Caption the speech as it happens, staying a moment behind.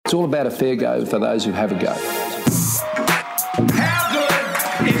It's all about a fair go for those who have a go. How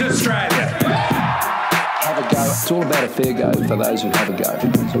good is Australia? Have a go. It's all about a fair go for those who have a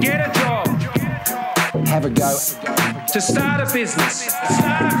go. Get a job. Have a go. To start a business.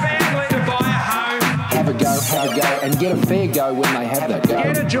 Start a family. To buy a home. Have a go, and get a fair go when they have that go.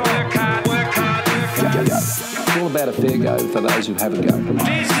 Get a job. Work hard, work hard, work hard. It's all about a fair go for those who have a go.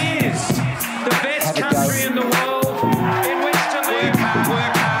 This is the best country in the world in which to work hard,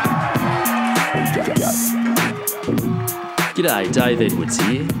 work hard. G'day, Dave Edwards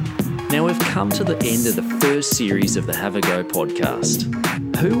here. Now we've come to the end of the first series of the Have a Go podcast.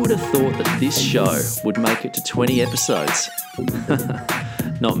 Who would have thought that this show would make it to 20 episodes?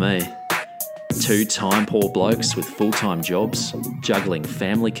 Not me. Two time-poor blokes with full-time jobs, juggling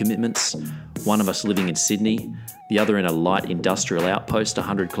family commitments, one of us living in Sydney, the other in a light industrial outpost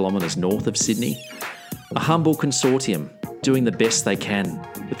 100 kilometres north of Sydney. A humble consortium doing the best they can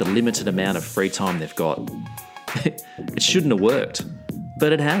with the limited amount of free time they've got. It shouldn't have worked,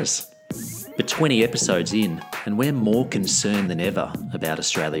 but it has. We're 20 episodes in, and we're more concerned than ever about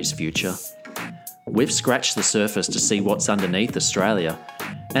Australia's future. We've scratched the surface to see what's underneath Australia,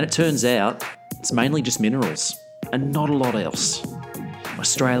 and it turns out it's mainly just minerals, and not a lot else.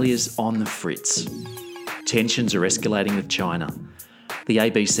 Australia's on the fritz. Tensions are escalating with China. The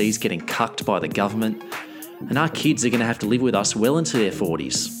ABC's getting cucked by the government, and our kids are going to have to live with us well into their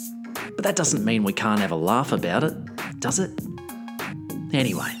 40s. But that doesn't mean we can't have a laugh about it, does it?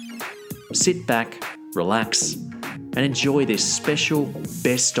 Anyway, sit back, relax, and enjoy this special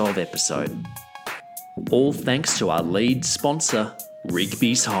best of episode. All thanks to our lead sponsor,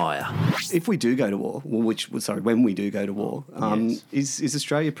 Rigby's Hire. If we do go to war, when we do go to war, Yes. is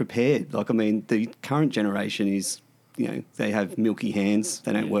Australia prepared? Like, I mean, the current generation is, they have milky hands,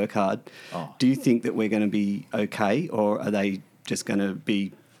 they don't work hard. Oh. Do you think that we're going to be okay, or are they just going to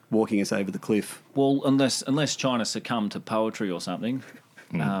be walking us over the cliff? Well, unless China succumbed to poetry or something,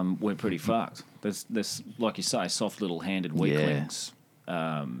 we're pretty fucked. There's like you say, soft little handed weaklings.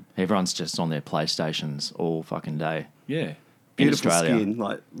 Everyone's just on their PlayStations all fucking day. Yeah. In Beautiful Australia. skin,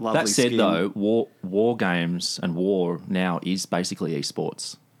 like lovely That said, skin. though, war games and war now is basically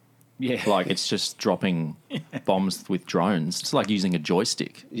esports. Yeah. Like, it's just dropping bombs with drones. It's like using a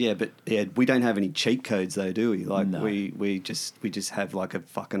joystick. Yeah, but we don't have any cheat codes though, do we? Like No. we just have like a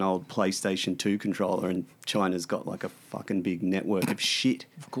fucking old PlayStation 2 controller, and China's got like a fucking big network of shit.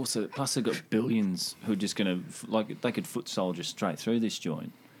 Of course, plus they've got billions who are just going to, they could foot soldier straight through this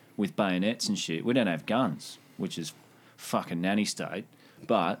joint with bayonets and shit. We don't have guns, which is fucking nanny state.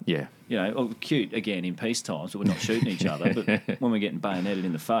 But, Yeah. Cute, again, in peace times, but we're not shooting each other. But when we're getting bayoneted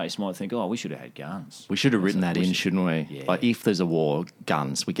in the face, you might think, we should have had guns. We should have written that in, shouldn't we? Yeah. Like, if there's a war,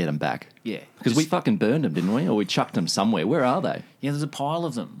 guns, we get them back. Yeah. Because we fucking burned them, didn't we? Or we chucked them somewhere. Where are they? Yeah, there's a pile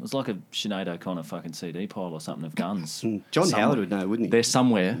of them. It was like a Sinead O'Connor fucking CD pile or something of guns. John Somewhere. Howard would know, wouldn't he? They're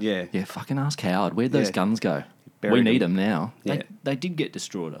somewhere. Yeah. Yeah, fucking ask Howard. Where'd those Yeah. guns go? Buried We need them. them now. Yeah. They did get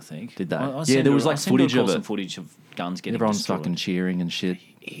destroyed, I think. Did they? I Yeah, seem there to- was, like, I seem to footage recall of it. some footage of guns getting Everyone's destroyed. fucking cheering and shit.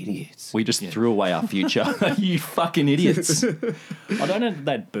 Idiots. We just Yeah. threw away our future. You fucking idiots. I don't know if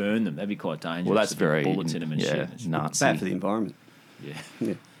they'd burn them. That'd be quite dangerous. Well, that's if there were very bullets in them and shit. It's Nazi. Bad for the environment. Yeah.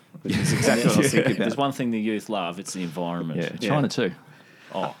 Yeah. Which is exactly what I was thinking There's about. one thing the youth love. It's the environment. Yeah, China too.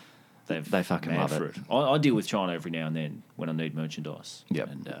 Oh, They fucking mad love for it. I deal with China every now and then when I need merchandise. Yep.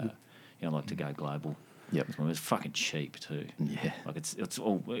 And I like to go global. Yep. It's fucking cheap too. Yeah. Like it's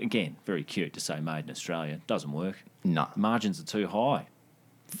all, again, very cute to say made in Australia. It doesn't work. No. Margins are too high.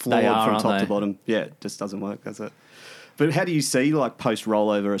 Flawed They are, from aren't top they? to bottom. Yeah, it just doesn't work, does it? But how do you see like post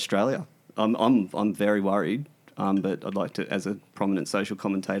rollover Australia? I'm very worried. But I'd like to, as a prominent social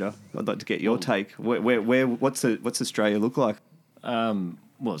commentator, I'd like to get your take. What's Australia look like? Well,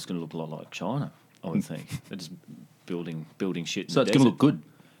 it's going to look a lot like China, I would think. They're just building shit. In So the it's going to desert. look good.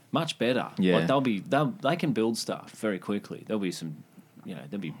 Much better. Yeah. Like they can build stuff very quickly. There'll be some,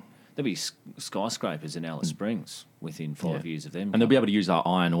 there'll be skyscrapers in Alice Springs within 5 years of them. And they'll be able to use our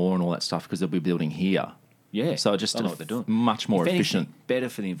iron ore and all that stuff because they'll be building here. Yeah. So just I know what they're doing. much more If anything, efficient. better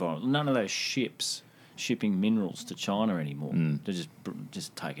for the environment. None of those ships shipping minerals to China anymore. Mm. They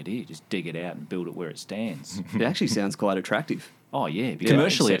just take it here, just dig it out and build it where it stands. It actually sounds quite attractive. Oh yeah, because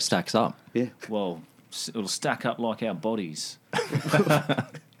Commercially, it except- stacks up. Yeah. Well, it'll stack up like our bodies.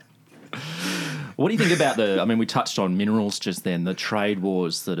 What do you think about we touched on minerals just then, the trade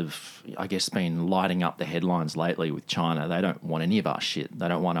wars that have, I guess, been lighting up the headlines lately with China. They don't want any of our shit. They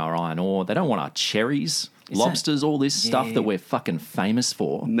don't want our iron ore. They don't want our cherries, lobsters, all this stuff Yeah. that we're fucking famous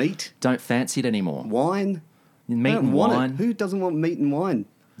for. Meat, Don't fancy it anymore. wine. Meat I don't and want wine. it. Who doesn't want meat and wine?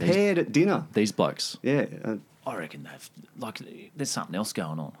 Paired at dinner. These blokes. Yeah. I reckon there's something else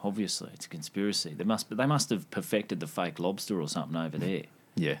going on. Obviously, it's a conspiracy. They must have perfected the fake lobster or something over there.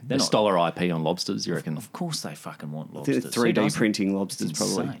 Yeah, They're they not- stole our IP on lobsters, you reckon? Of course, they fucking want They're lobsters. Who 3D doesn't? printing lobsters, It's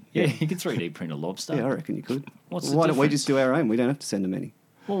probably. insane. Yeah, you can 3D print a lobster. Yeah, I reckon you could. What's the Why don't we difference? just do our own? We don't have to send them any.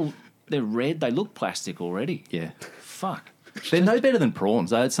 Well, they're red. They look plastic already. Yeah. Fuck. They're no better than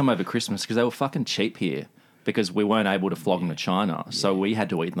prawns. I had some over Christmas because they were fucking cheap here because we weren't able to flog them to China. So we had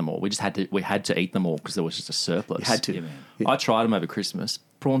to eat them all. We had to eat them all because there was just a surplus. You had to. Yeah, man. I tried them over Christmas.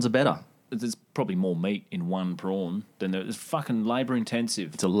 Prawns are better. There's probably more meat in one prawn than it's fucking labour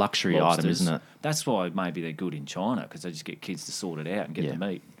intensive. It's a luxury lobsters. item, isn't it? That's why maybe they're good in China because they just get kids to sort it out and get Yeah. the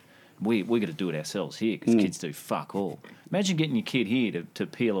meat. We got to do it ourselves here because kids do fuck all. Imagine getting your kid here to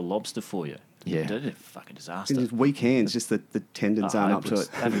peel a lobster for you. Yeah. It's a fucking disaster. Just weak hands, just the tendons aren't up to Hopeless.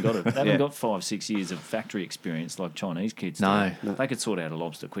 it. They haven't got it. They haven't Yeah. got 5-6 years of factory experience like Chinese kids No. do. They could sort out a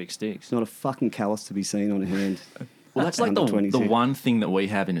lobster quick sticks. Not a fucking callus to be seen on a hand. Well, that's like Under the 20s here. one thing that we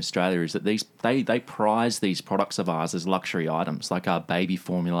have in Australia is that they prize these products of ours as luxury items, like our baby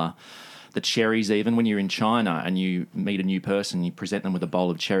formula, the cherries. Even when you're in China and you meet a new person, you present them with a bowl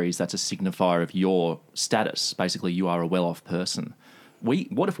of cherries. That's a signifier of your status. Basically, you are a well-off person.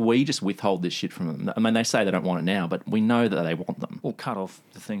 What if we just withhold this shit from them? I mean, they say they don't want it now, but we know that they want them. Or cut off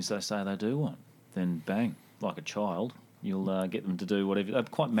the things they say they do want. Then bang, like a child, you'll get them to do whatever. They're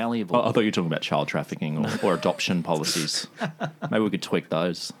quite malleable. I thought you were talking about child trafficking or adoption policies. Maybe we could tweak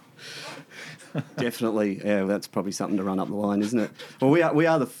those. Definitely, yeah. That's probably something to run up the line, isn't it? Well, we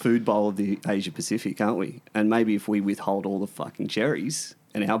are the food bowl of the Asia Pacific, aren't we? And maybe if we withhold all the fucking cherries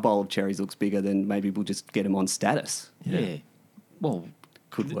and our bowl of cherries looks bigger, then maybe we'll just get them on status. yeah. Well,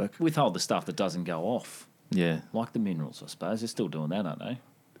 Could work. withhold the stuff that doesn't go off, Yeah. like the minerals, I suppose. They're still doing that, aren't they?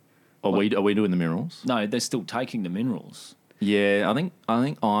 Are we doing the minerals? No, they're still taking the minerals. Yeah, I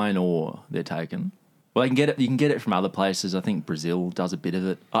think iron ore they're taking. Well, they can get it. You can get it from other places. I think Brazil does a bit of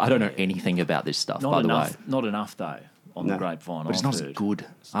it. I don't know anything about this stuff, Not by enough. the way. Not enough though. On No. the grapevine, But it's I've not as heard. good.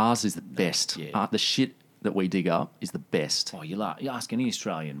 Ours is the best. Yeah. The shit that we dig up is the best. Oh, you ask any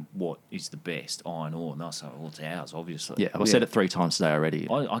Australian what is the best iron ore, and they'll say, well, it's ours, obviously. Yeah, I've said it 3 times today already.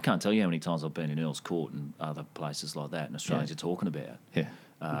 I can't tell you how many times I've been in Earl's Court and other places like that, and Australians Yeah. are talking about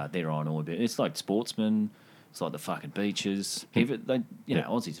Yeah. their iron ore. It's like sportsmen, it's like the fucking beaches. Even they,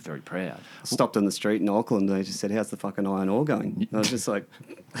 Aussies are very proud. Stopped on the street in Auckland and they just said, how's the fucking iron ore going? And I was just like,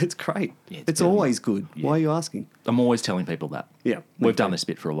 it's great. Yeah, it's it's brilliant. always good. Why are you asking? I'm always telling people that. Yeah. We've done this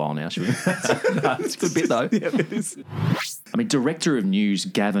bit for a while now, should we? No, it's a good bit, though. Yeah, it is. I mean, Director of News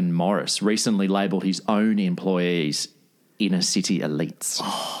Gavin Morris recently labelled his own employees inner city elites.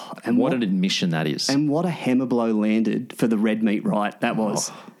 And what an admission that is. And what a hammer blow landed for the red meat right that was.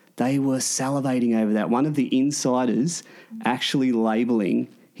 They were salivating over that. One of the insiders actually labelling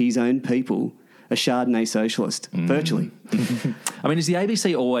his own people a Chardonnay socialist, virtually. I mean, is the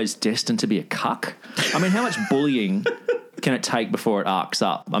ABC always destined to be a cuck? I mean, how much bullying can it take before it arcs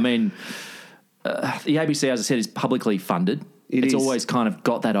up? I mean, the ABC, as I said, is publicly funded. It's is. always kind of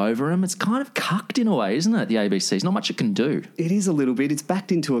got that over him. It's kind of cucked in a way, isn't it, the ABC? There's not much it can do. It is a little bit. It's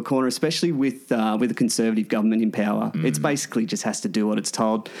backed into a corner, especially with a Conservative government in power. It's basically just has to do what it's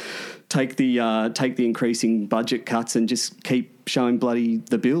told. Take the increasing budget cuts and just keep showing bloody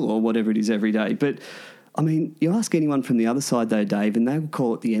the bill or whatever it is every day. But I mean, you ask anyone from the other side though, Dave, and they will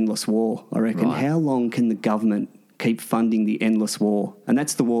call it the endless war. I reckon. Right. How long can the government keep funding the endless war? And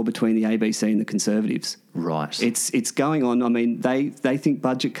that's the war between the ABC and the Conservatives. Right. It's going on. I mean, they think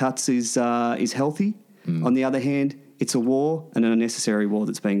budget cuts is healthy. On the other hand, it's a war and an unnecessary war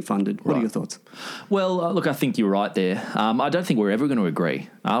that's being funded. What are Right. your thoughts? Well, look, I think you're right there. I don't think we're ever going to agree,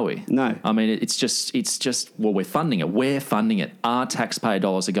 are we? No. I mean, it's just, well, we're funding it. We're funding it. Our taxpayer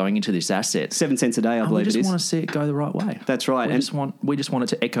dollars are going into this asset. 7 cents a day, I And we believe it just is. want to see it go the right way. That's right. We And- just want it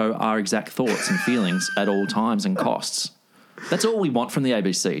to echo our exact thoughts and feelings at all times and costs. That's all we want from the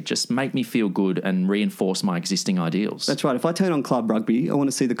ABC. Just make me feel good and reinforce my existing ideals. That's right. If I turn on Club Rugby, I want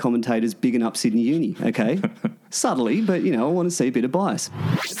to see the commentators bigging up Sydney Uni, okay? Subtly, but, I want to see a bit of bias.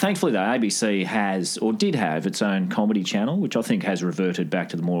 Thankfully, though, ABC has or did have its own comedy channel, which I think has reverted back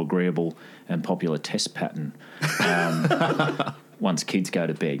to the more agreeable and popular test pattern once kids go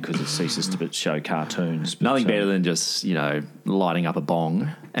to bed because it ceases to show cartoons. But, Nothing better than just, lighting up a bong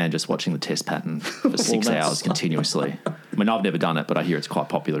and just watching the test pattern for 6 that's- hours continuously. I mean, I've never done it, but I hear it's quite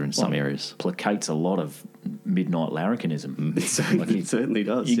popular in some areas. placates a lot of midnight larrikinism. It certainly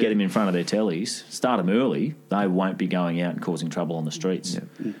does. You get them in front of their tellies, start them early, they won't be going out and causing trouble on the streets.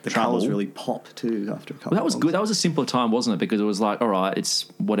 The colours really pop too after a couple Well, that was of good. That was a simpler time, wasn't it? Because it was like, all right, it's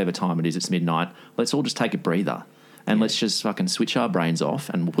whatever time it is, it's midnight. Let's all just take a breather and let's just fucking switch our brains off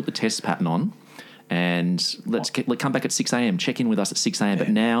and we'll put the test pattern on And let's come back at 6 a.m. Check in with us at 6 a.m. But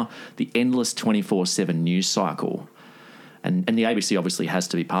now the endless 24/7 news cycle. And the ABC obviously has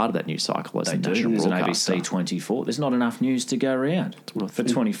to be part of that news cycle as They a do. national There's an broadcaster. ABC 24. There's not enough news to go around for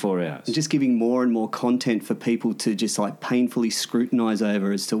 24 hours. Just giving more and more content for people to just like painfully scrutinise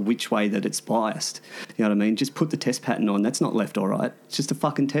over as to which way that it's biased. You know what I mean? Just put the test pattern on. That's not left or right. It's just a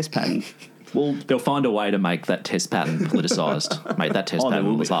fucking test pattern. Well, they'll find a way to make that test pattern politicised. Mate, that test Oh, there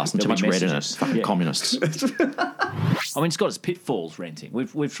pattern will was be. lasting too There'll much be red in it. messages. Fucking Yeah. communists. I mean, it's got its pitfalls, renting.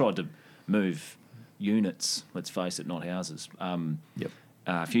 We've tried to move units, let's face it, not houses,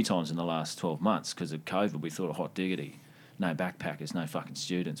 a few times in the last 12 months because of COVID. We thought, hot diggity, no backpackers, no fucking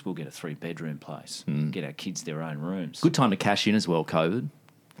students. We'll get a 3-bedroom place, get our kids their own rooms. Good time to cash in as well, COVID.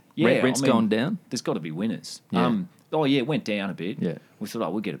 Yeah, Rent's I mean, gone down? There's got to be winners. Yeah. It went down a bit. Yeah. We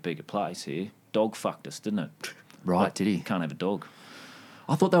thought, we'll get a bigger place here. Dog fucked us, didn't it? Right, did he? Can't have a dog.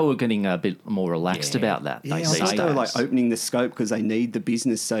 I thought they were getting a bit more relaxed Yeah. about that. Yeah, I these thought they were days. like opening the scope because they need the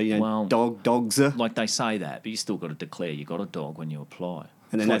business. So, you know, Well, dogs are. Like they say that, but you still got to declare you got a dog when you apply.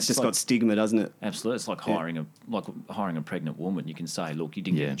 And then It's that's like- just like- got stigma, doesn't it? Absolutely, it's like hiring a pregnant woman. You can say, look, you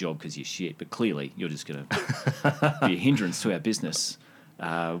didn't Yeah. get a job because you're shit, but clearly you're just going to be a hindrance to our business.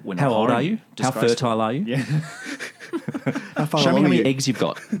 When How we're old are hiring you? How disgraceful. fertile are you? Yeah. How far Show me along how are many you? eggs you've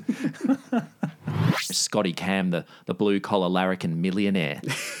got. Scotty Cam, the blue-collar larrikin millionaire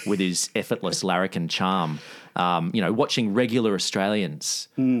with his effortless larrikin charm. Watching regular Australians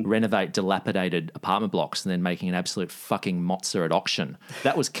renovate dilapidated apartment blocks and then making an absolute fucking mozza at auction.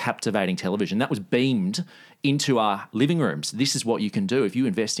 That was captivating television. That was beamed into our living rooms. This is what you can do if you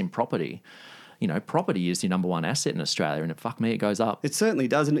invest in property. You know, property is your number one asset in Australia, and it goes up. It certainly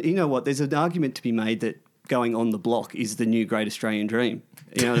does. And you know what? There's an argument to be made that going on the block is the new great Australian dream.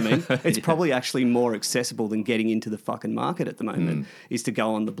 You know what I mean? It's probably actually more accessible than getting into the fucking market at the moment, is to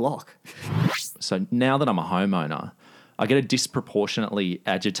go on the block. So now that I'm a homeowner, I get a disproportionately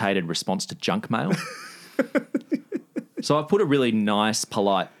agitated response to junk mail. So I put a really nice,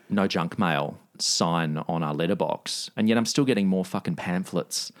 polite no junk mail sign on our letterbox, and yet I'm still getting more fucking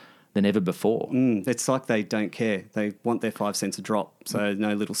pamphlets than ever before. It's like they don't care. They want their 5 cents a drop. So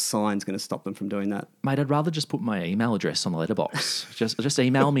no little sign's going to stop them from doing that. Mate, I'd rather just put my email address on the letterbox. just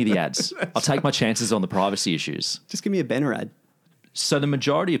email me the ads. I'll take my chances on the privacy issues. Just give me a banner ad. So the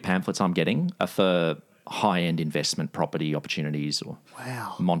majority of pamphlets I'm getting are for high-end investment property opportunities or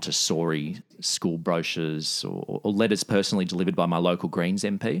Wow. Montessori school brochures or letters personally delivered by my local Greens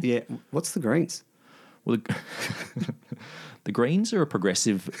MP. Yeah. What's the Greens? Well, the Greens are a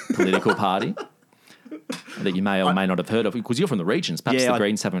progressive political party that you may or may not have heard of because you're from the regions. Perhaps Yeah, the I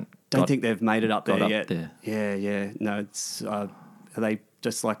Greens haven't Don't got- think they've made it up got there up yet. there. Yeah. No, it's are they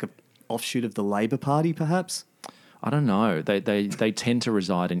just like a offshoot of the Labor Party, perhaps? I don't know. They tend to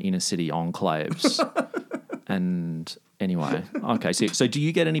reside in inner city enclaves. And anyway, okay. So do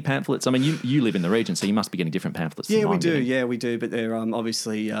you get any pamphlets? I mean, you live in the region, so you must be getting different pamphlets. Yeah, than we I'm do. getting. Yeah, we do. But they're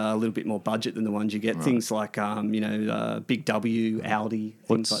obviously a little bit more budget than the ones you get. Right. Things like Big W, Audi,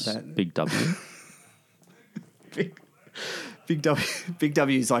 things What's like that. Big W? Big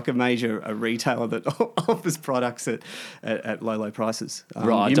W is like a major retailer that offers products at low prices.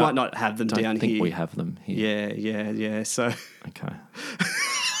 Right, You don't- might not have them Don't down think here. we have them here. Yeah. So Okay.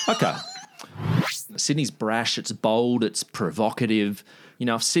 Sydney's brash, it's bold, it's provocative. You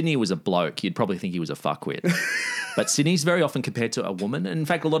know, if Sydney was a bloke, you'd probably think he was a fuckwit. But Sydney's very often compared to a woman. And in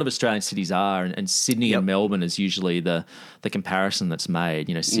fact, a lot of Australian cities are. And Sydney and Melbourne is usually the comparison that's made.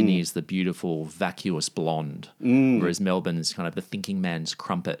 You know, Sydney is the beautiful, vacuous blonde, whereas Melbourne's kind of the thinking man's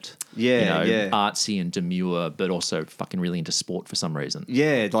crumpet. Yeah, yeah. Artsy and demure, but also fucking really into sport for some reason.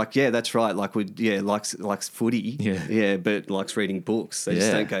 that's right. Like likes footy. Yeah. But likes reading books. They just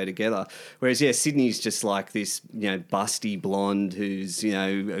Yeah. don't go together. Whereas Sydney's just like this busty blonde who's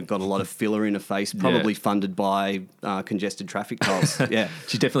got a lot of filler in her face, probably funded by congested traffic tolls. Yeah.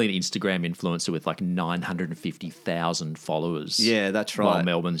 She's definitely an Instagram influencer with like 950,000 followers. Yeah, that's While right.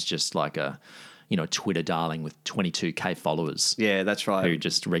 Melbourne's just like a Twitter darling with 22k followers. Yeah, that's right. Who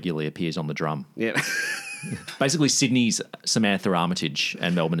just regularly appears on the drum. Yeah. Basically, Sydney's Samantha Armitage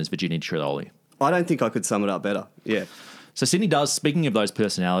and Melbourne is Virginia Trelawney. I don't think I could sum it up better. Yeah. So Sydney does, speaking of those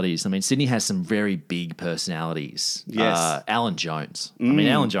personalities, I mean, Sydney has some very big personalities. Yes. Alan Jones. I mean,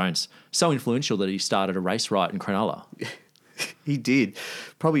 Alan Jones, so influential that he started a race riot in Cronulla. He did.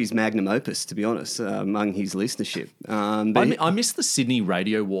 Probably his magnum opus, to be honest, among his listenership. I miss the Sydney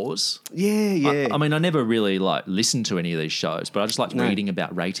Radio Wars. Yeah. I mean, I never really listened to any of these shows, but I just like reading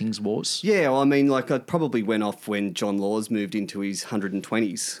about ratings wars. Yeah, well, I mean, I probably went off when John Laws moved into his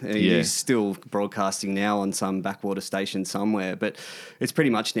 120s. And he's still broadcasting now on some backwater station somewhere, but it's pretty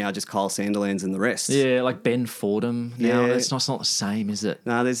much now just Kyle Sandilands and the rest. Yeah, like Ben Fordham. Now Yeah. it's not the same, is it?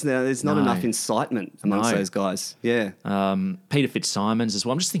 No, there's not enough incitement amongst those guys. Yeah. Peter Fitzsimons as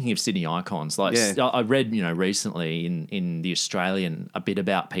well. I'm just thinking of Sydney icons. I read, recently in the Australian a bit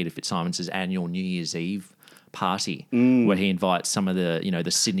about Peter Fitzsimons' annual New Year's Eve party, where he invites some of the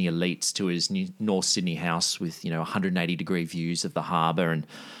the Sydney elites to his North Sydney house with 180 degree views of the harbour, and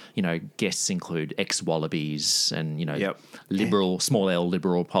guests include ex-Wallabies and small L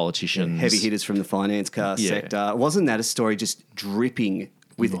liberal politicians, Heavy hitters from the finance car sector. Wasn't that a story just dripping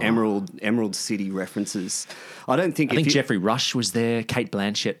with Emerald City references? I think Jeffrey Rush was there, Kate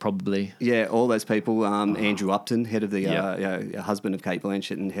Blanchett probably. Yeah, all those people. Andrew Upton, head of the husband of Kate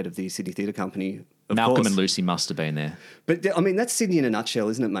Blanchett and head of the Sydney Theatre Company. Malcolm and Lucy must have been there. But I mean, that's Sydney in a nutshell,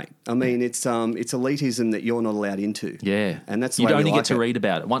 isn't it, mate? I mean, it's elitism that you're not allowed into. Yeah, and that's the you'd way we only like get to it. read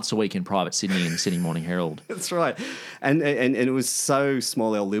about it once a week in Private Sydney and the Sydney Morning Herald. That's right, and it was so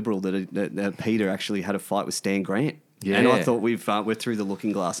small L liberal that Peter actually had a fight with Stan Grant. Yeah. And I thought we're through the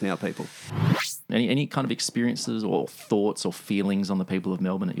looking glass now, people. Any kind of experiences or thoughts or feelings on the people of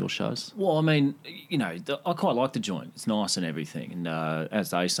Melbourne at your shows? Well, I mean, I quite like the joint. It's nice and everything. And as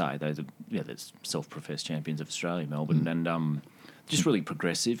they say, they're self-professed champions of Australia, Melbourne, and just really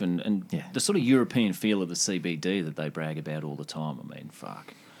progressive and the sort of European feel of the CBD that they brag about all the time. I mean,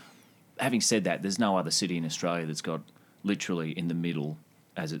 fuck. Having said that, there's no other city in Australia that's got literally in the middle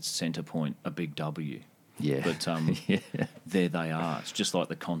as its centre point a big W. Yeah. But there they are. It's just like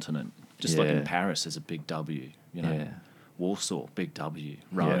the continent. Just like in Paris, there's a big W. Warsaw, big W.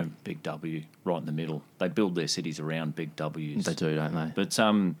 Rome, big W. Right in the middle. They build their cities around big Ws. They do, don't they? But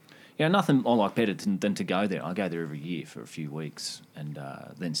nothing I like better than to go there. I go there every year for a few weeks and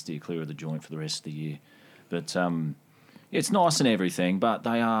then steer clear of the joint for the rest of the year. But it's nice and everything, but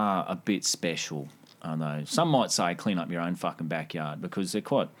they are a bit special, aren't they? Some might say clean up your own fucking backyard because they're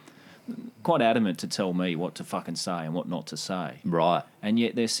quite adamant to tell me what to fucking say and what not to say. Right. And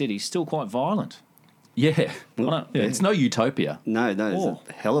yet their city's still quite violent. Yeah. It's no utopia. No, there's a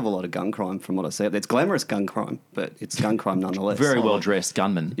hell of a lot of gun crime from what I see. It's glamorous gun crime, but it's gun crime nonetheless. Very well-dressed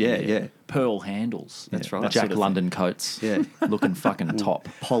gunmen. Yeah. Pearl handles. That's right. That Jack sort of London coats. Yeah. Looking fucking top.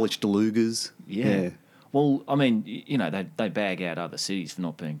 Polished Lugas. Yeah. Well, I mean, they bag out other cities for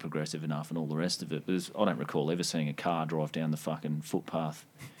not being progressive enough and all the rest of it. But I don't recall ever seeing a car drive down the fucking footpath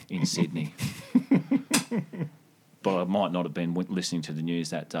in Sydney. But I might not have been listening to the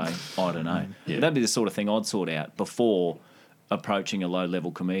news that day. I don't know. Yeah. That'd be the sort of thing I'd sort out before approaching a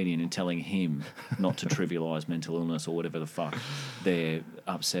low-level comedian and telling him not to trivialise mental illness or whatever the fuck they're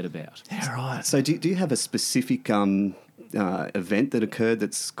upset about. Yeah, right. So do you have a specific event that occurred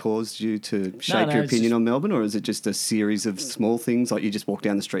that's caused you to shape your opinion on Melbourne, or is it just a series of small things, like you just walk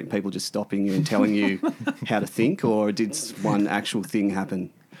down the street and people just stopping you and telling you how to think, or did one actual thing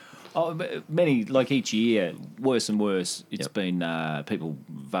happen? Oh, many, like each year, worse and worse. It's been people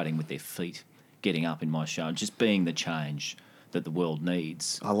voting with their feet, getting up in my show, just being the change that the world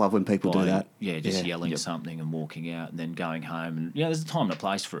needs. I love when people do that. Yeah, just yelling something and walking out and then going home. And there's a time and a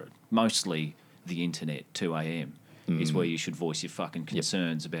place for it. Mostly the internet, 2 a.m. is where you should voice your fucking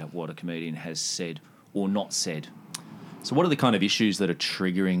concerns about what a comedian has said or not said. So what are the kind of issues that are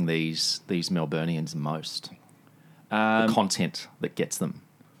triggering these Melburnians most? The content that gets them.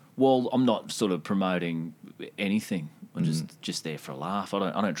 Well, I'm not sort of promoting anything. I'm just there for a laugh. I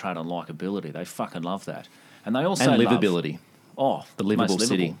don't trade on likability. They fucking love that. And they also and livability. The livable most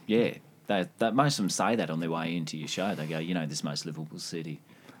city. Yeah. That most of them say that on their way into your show. They go, this most livable city,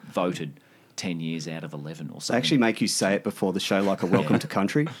 voted 10 years out of 11 or something. They actually make you say it before the show, like a welcome to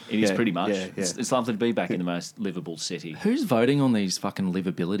country. It is pretty much. Yeah. It's lovely to be back in the most livable city. Who's voting on these fucking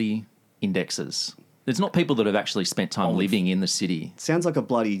livability indexes? It's not people that have actually spent time living in the city. Sounds like a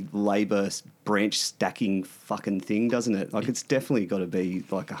bloody Labor branch stacking fucking thing, doesn't it? Like, it's definitely got to be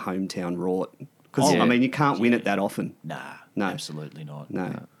like a hometown rort. Because, I mean, you can't win it that often. No, absolutely not.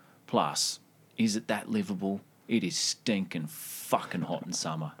 No. Plus, is it that livable? It is stinking fucking hot in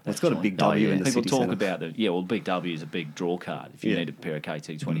summer. It's got a big W in the People city talk centre. about it. Yeah, well, big W is a big draw card. If you need a pair of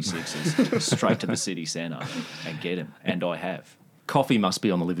KT26s, straight to the city centre and get them. And I have. Coffee must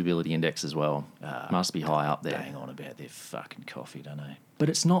be on the livability index as well. Must be high up there. Bang on about their fucking coffee, don't they? But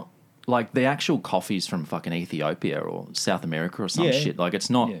it's not like the actual coffee's from fucking Ethiopia or South America or some Yeah. shit. Like it's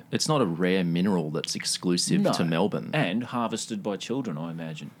not a rare mineral that's exclusive to Melbourne. And harvested by children, I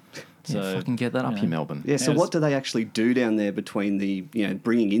imagine. So fucking get that up here, Melbourne. Yeah, so How's- what do they actually do down there between the,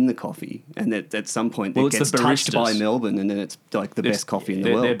 bringing in the coffee and at some point Well, it it's gets the touched by baristas. Melbourne and then it's like the best coffee in the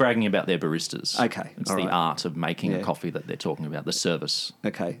They're world? bragging about their baristas. Okay, It's all the right. art of making a Yeah. coffee that they're talking about, the service.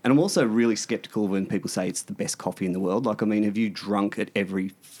 Okay. And I'm also really skeptical when people say it's the best coffee in the world. Like, I mean, have you drunk at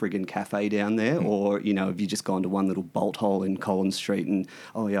every friggin' cafe down there? Or, have you just gone to one little bolt hole in Collins Street and,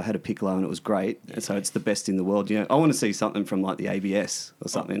 I had a piccolo and it was great. And so it's the best in the world. I want to see something from like the ABS or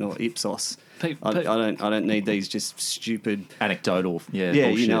something or Ipsos. I don't need these just stupid... Anecdotal, Yeah,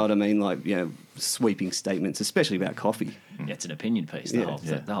 bullshit. you know what I mean? Like, sweeping statements, especially about coffee. Yeah, it's an opinion piece. Yeah.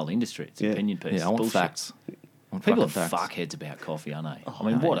 The whole industry. It's an Yeah. opinion piece. Yeah, I want Bullshit. facts. I want People are fucking facts. fuckheads about coffee, aren't they? I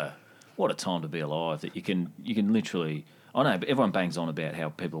mean, what a time to be alive that you can literally. I know, but everyone bangs on about how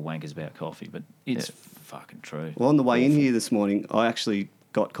people are wankers about coffee, but it's fucking true. Well, on the way in here this morning, I actually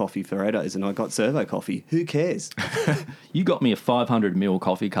got coffee for Edo's and I got Servo coffee. Who cares? You got me a 500ml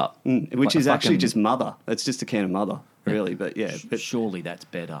coffee cup. Which Like is a actually fucking- just Mother. It's just a can of Mother, really. But yeah, but Surely that's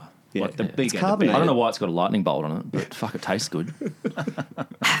better. Yeah. Like the Yeah. big It's and the carbonated. I don't know why it's got a lightning bolt on it, but fuck, it tastes good.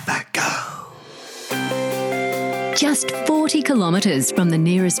 Just 40 kilometres from the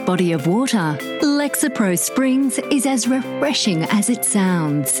nearest body of water, Lexapro Springs is as refreshing as it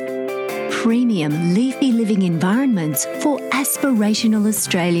sounds. Premium leafy living environments for aspirational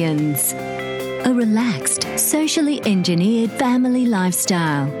Australians. A relaxed, socially engineered family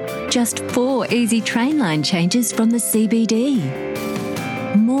lifestyle. Just 4 easy train line changes from the CBD.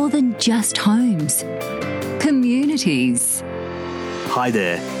 More than just homes. Communities. Hi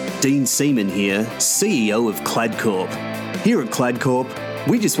there, Dean Seaman here, CEO of CladCorp. Here at CladCorp,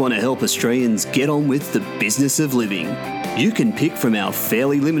 we just want to help Australians get on with the business of living. You can pick from our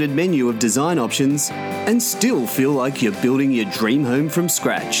fairly limited menu of design options and still feel like you're building your dream home from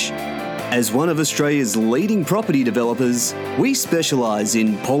scratch. As one of Australia's leading property developers, we specialise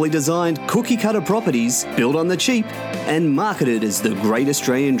in poly-designed cookie-cutter properties built on the cheap and marketed as the great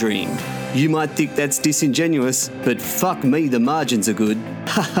Australian dream. You might think that's disingenuous, but fuck me, the margins are good.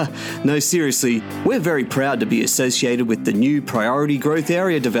 No, seriously, we're very proud to be associated with the new priority growth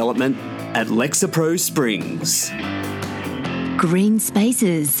area development at Lexapro Springs. Green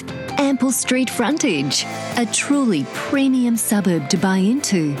spaces, ample street frontage, a truly premium suburb to buy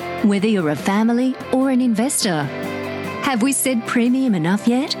into, whether you're a family or an investor. Have we said premium enough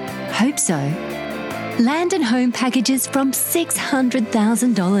yet? Hope so. Land and home packages from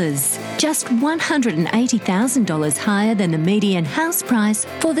 $600,000, just $180,000 higher than the median house price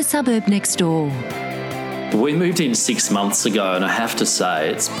for the suburb next door. We moved in 6 months ago, and I have to say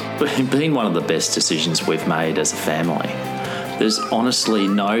it's been one of the best decisions we've made as a family. There's honestly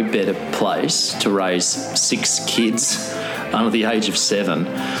no better place to raise 6 kids under the age of 7.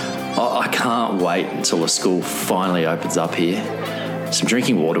 I can't wait until the school finally opens up here. Some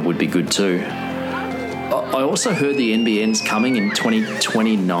drinking water would be good too. I also heard the NBN's coming in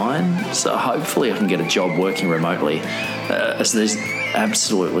 2029, so hopefully I can get a job working remotely, as there's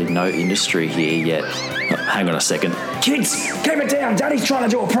absolutely no industry here yet. Oh, hang on a second. Kids, keep it down. Daddy's trying to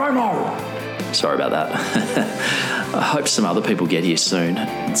do a promo. Sorry about that. I hope some other people get here soon.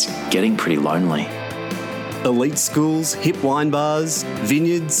 It's getting pretty lonely. Elite schools, hip wine bars,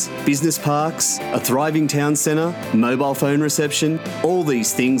 vineyards, business parks, a thriving town centre, mobile phone reception, all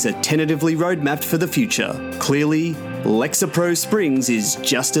these things are tentatively roadmapped for the future. Clearly, Lexapro Springs is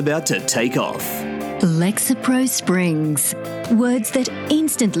just about to take off. Lexapro Springs. Words that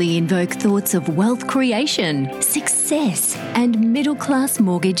instantly invoke thoughts of wealth creation, success, and middle-class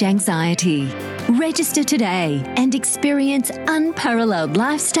mortgage anxiety. Register today and experience unparalleled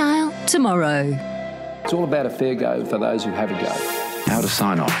lifestyle tomorrow. It's all about a fair go for those who have a go. How to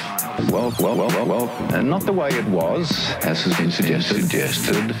sign off. Well, not the way it was, as has been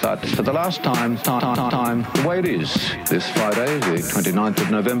suggested, but for the last time, the way it is. This Friday, the 29th of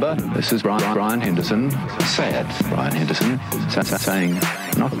November, this is Brian Henderson, sad Brian Henderson, saying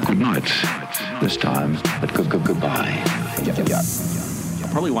not good night this time, but goodbye.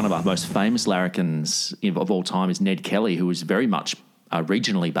 Probably one of our most famous larrikins of all time is Ned Kelly, who was very much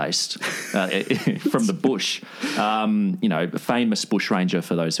regionally based from the bush. A famous bushranger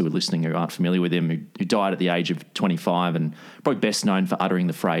for those who are listening who aren't familiar with him, who died at the age of 25 and probably best known for uttering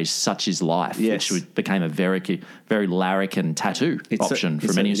the phrase "such is life," Yes. which became a very, very larrikin tattoo option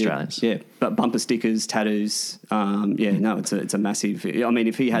for many Australians. Yeah, but bumper stickers, tattoos. It's a massive. I mean,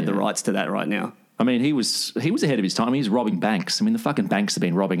 if he had the rights to that right now, I mean, he was ahead of his time. He was robbing banks. I mean, the fucking banks have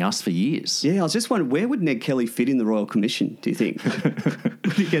been robbing us for years. Yeah, I was just wondering, where would Ned Kelly fit in the Royal Commission, do you think?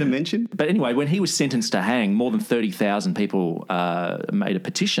 Would he get a mention? But anyway, when he was sentenced to hang, more than 30,000 people made a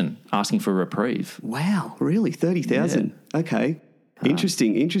petition asking for a reprieve. Wow, really? 30,000? Yeah. Okay.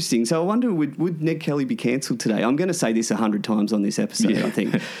 Interesting. So I wonder, would Ned Kelly be cancelled today? I'm going to say this 100 times on this episode, I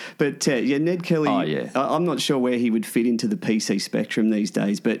think. But, Ned Kelly, I'm not sure where he would fit into the PC spectrum these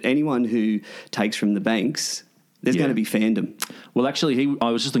days, but anyone who takes from the banks, there's going to be fandom. Well, actually, I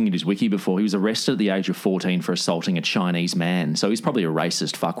was just looking at his wiki before. He was arrested at the age of 14 for assaulting a Chinese man. So he's probably a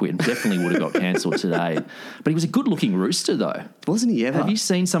racist fuckwit and definitely would have got cancelled today. But he was a good-looking rooster, though. Wasn't he ever? Have you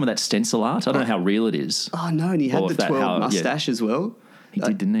seen some of that stencil art? I don't know how real it is. Oh, no, and he had the twirled mustache as well. He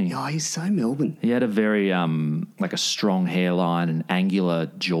did, didn't he? Oh, he's so Melbourne. He had a very, like a strong hairline and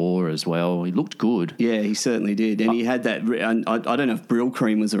angular jaw as well. He looked good. Yeah, he certainly did. And he had that, I don't know if Brill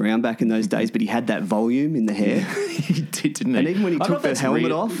cream was around back in those days, but he had that volume in the hair. He did, didn't he? And even when he took the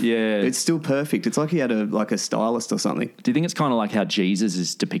helmet off, it's still perfect. It's like he had a stylist or something. Do you think it's kind of like how Jesus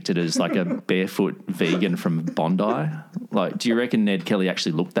is depicted as like a barefoot vegan from Bondi? Like, do you reckon Ned Kelly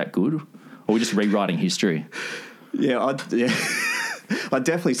actually looked that good? Or are we just rewriting history? Yeah. I'd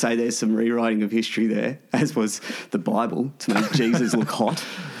definitely say there's some rewriting of history there, as was the Bible, to make Jesus look hot.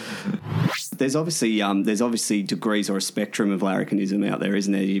 There's obviously degrees or a spectrum of larrikinism out there,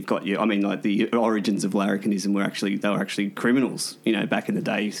 isn't there? You've got the origins of larrikinism were actually criminals, back in the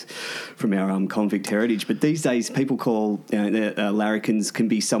days from our convict heritage. But these days, people call larrikins can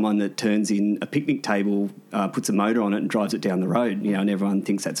be someone that turns in a picnic table, puts a motor on it, and drives it down the road. And everyone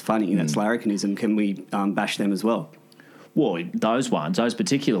thinks that's funny. That's larrikinism. Can we bash them as well? Well, those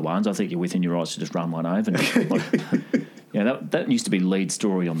particular ones, I think you're within your rights to just run one over. That used to be lead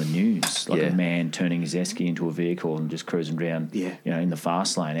story on the news, like a man turning his esky into a vehicle and just cruising around, in the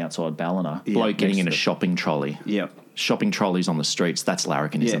fast lane outside Ballina. Bloke getting in a shopping trolley. Yep. Shopping trolleys on the streets, that's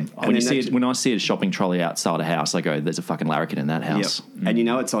larrikinism. Yeah. When I see a shopping trolley outside a house, I go, there's a fucking larrikin in that house. Yep. And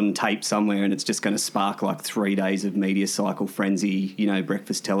it's on tape somewhere and it's just going to spark like 3 days of media cycle frenzy,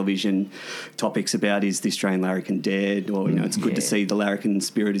 breakfast television topics about is the Australian larrikin dead, or, it's good to see the larrikin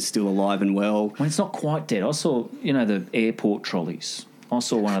spirit is still alive and well. Well, it's not quite dead. I saw, the airport trolleys. I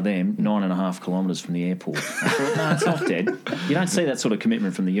saw one of them 9.5 kilometres from the airport. I thought, no, it's not dead. You don't see that sort of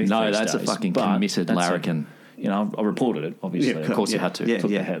commitment from the youth. No, that's days, a fucking committed larrikin. I reported it, obviously. Yeah, of course you had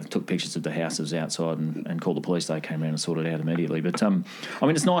to. Took pictures of the houses outside and called the police. They came around and sorted it out immediately. But,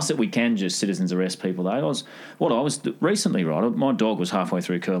 it's nice that we can just citizens arrest people, though. Recently, right, my dog was halfway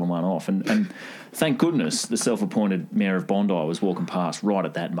through curling one off and thank goodness the self-appointed mayor of Bondi was walking past right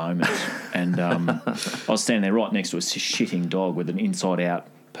at that moment. And I was standing there right next to a shitting dog with an inside-out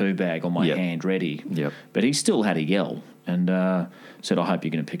poo bag on my hand ready. Yep. But he still had a yell and said, I hope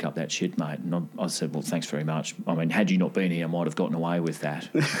you're going to pick up that shit, mate. And I said, well, thanks very much. I mean, had you not been here, I might have gotten away with that.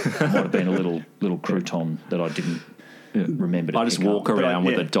 It might have been a little crouton that I didn't remember to I just walk around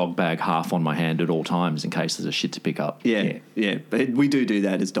with a dog bag half on my hand at all times in case there's a shit to pick up. Yeah. But we do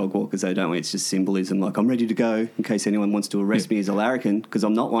that as dog walkers, though, don't we? It's just symbolism. Like, I'm ready to go in case anyone wants to arrest me as a larrikin, because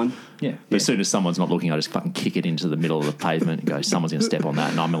I'm not one. Yeah. But as soon as someone's not looking, I just fucking kick it into the middle of the pavement and go, someone's going to step on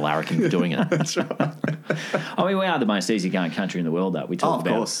that, and I'm a larrikin for doing it. That's right. I mean, we are the most easy-going country in the world, that we talk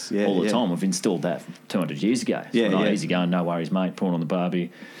about all the time. We've installed that 200 years ago. Easy going, no worries, mate, prawn on the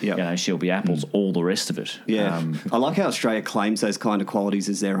barbie, Shelby apples, all the rest of it. Yeah. I like how Australia claims those kind of qualities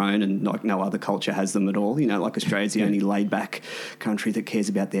as their own, and like no other culture has them at all. Like Australia's the only laid-back country that cares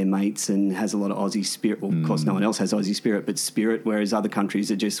about their mates and has a lot of Aussie spirit. Well, of course, no one else has Aussie spirit, but spirit, whereas other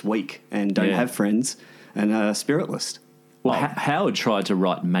countries are just weak and don't have friends and are spiritless. Well, Howard tried to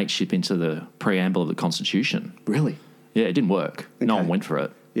write mateship into the preamble of the Constitution. Really? Yeah, it didn't work. Okay. No one went for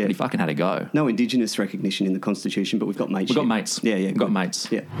it. Yeah. But he fucking had a go. No Indigenous recognition in the Constitution, but we've got mateship. We've got mates. Yeah, we've got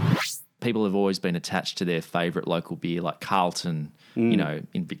mates. Yeah. People have always been attached to their favourite local beer, like Carlton, in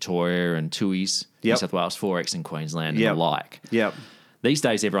Victoria, and Tui's, New South Wales, 4X in Queensland, and the like. Yep. These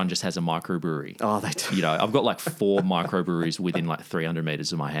days, everyone just has a microbrewery. Oh, they do. I've got like 4 microbreweries within like 300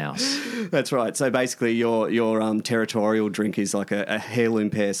 metres of my house. That's right. So basically, your territorial drink is like a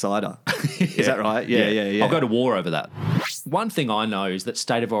heirloom pear cider. Is that right? Yeah. I'll go to war over that. One thing I know is that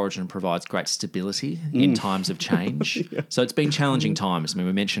State of Origin provides great stability in times of change. So it's been challenging times. I mean,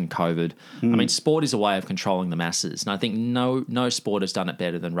 we mentioned COVID. I mean, sport is a way of controlling the masses. And I think no sport has done it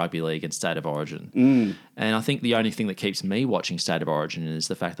better than rugby league and State of Origin. And I think the only thing that keeps me watching State of Origin is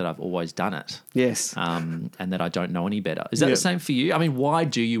the fact that I've always done it. Yes. And that I don't know any better. Is that the same for you? I mean, why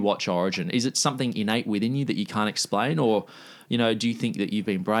do you watch Origin? Is it something innate within you that you can't explain? Or, do you think that you've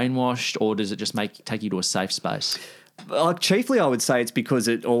been brainwashed, or does it just take you to a safe space? Chiefly, I would say it's because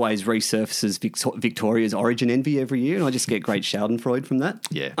it always resurfaces Victoria's origin envy every year, and I just get great Schadenfreude from that.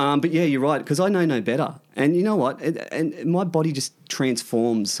 Yeah. But yeah, you're right, because I know no better. And you know what? And my body just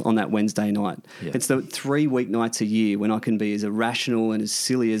transforms on that Wednesday night. Yeah. It's the 3 weeknights a year when I can be as irrational and as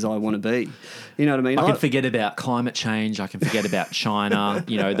silly as I want to be. You know what I mean? I can forget about climate change. I can forget about China,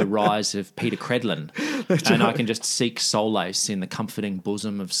 the rise of Peter Credlin. And I can just seek solace in the comforting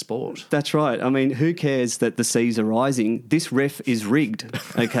bosom of sport. That's right. I mean, who cares that the seas are rising? This ref is rigged,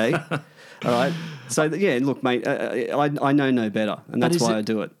 okay? All right. So, yeah, look, mate, I know no better, and that's why I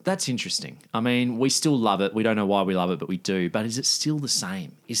do it. That's interesting. I mean, we still love it. We don't know why we love it, but we do. But is it still the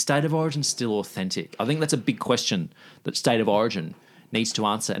same? Is State of Origin still authentic? I think that's a big question that State of Origin needs to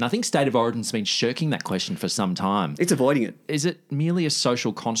answer. And I think State of Origin's been shirking that question for some time. It's avoiding it. Is it merely a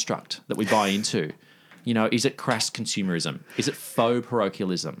social construct that we buy into? Is it crass consumerism? Is it faux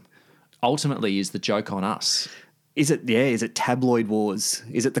parochialism? Ultimately, is the joke on us? Is it tabloid wars?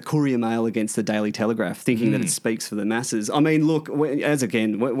 Is it the Courier Mail against the Daily Telegraph, thinking that it speaks for the masses? I mean, look,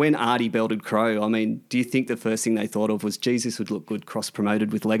 when Artie belted Crow, I mean, do you think the first thing they thought of was, Jesus would look good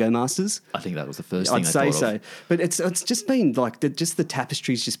cross-promoted with Lego Masters? I think that was the first thing I'd say so. But it's just been like, just the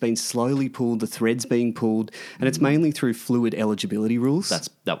tapestry's just been slowly pulled, the thread's being pulled, and it's mainly through fluid eligibility rules.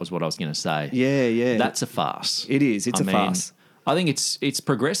 That was what I was going to say. Yeah. That's a farce. It is. It's a farce. I think it's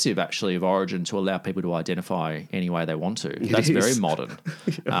progressive, actually, of Origin to allow people to identify any way they want to. That's very modern.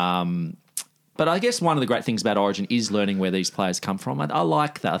 But I guess one of the great things about Origin is learning where these players come from. I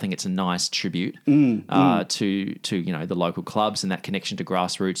like that. I think it's a nice tribute to the local clubs and that connection to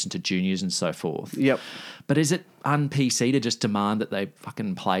grassroots and to juniors and so forth. Yep. But is it un-PC to just demand that they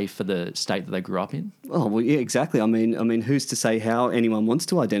fucking play for the state that they grew up in? Oh, well, yeah, exactly. I mean, who's to say how anyone wants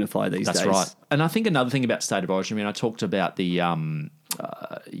to identify these days? That's right. And I think another thing about State of Origin, I talked about the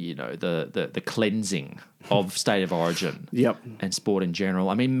cleansing of State of Origin and sport in general.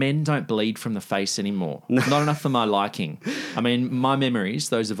 I mean, men don't bleed from the face anymore. Not enough for my liking. I mean, my memories,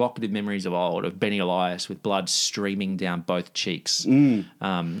 those evocative memories of old, of Benny Elias with blood streaming down both cheeks,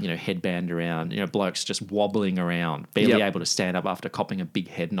 headband around, blokes just wobbling around, barely able to stand up after copping a big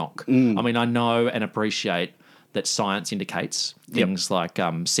head knock. I mean, I know and appreciate that science indicates things like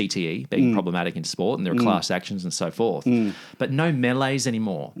CTE being problematic in sport, and there are class actions and so forth. But no melees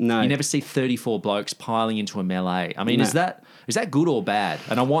anymore. No. You never see 34 blokes piling into a melee. I mean, is that good or bad?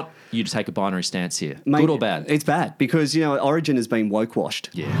 And I want you to take a binary stance here. Mate, good or bad? It's bad because, Origin has been woke-washed.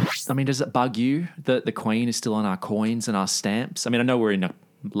 Yeah. I mean, does it bug you that the Queen is still on our coins and our stamps? I mean, I know we're in a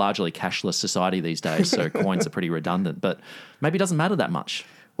largely cashless society these days, so coins are pretty redundant, but maybe it doesn't matter that much.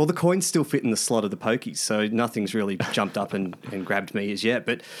 Well, the coins still fit in the slot of the pokies, so nothing's really jumped up and grabbed me as yet.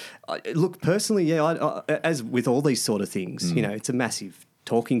 But look, personally, I, as with all these sort of things, it's a massive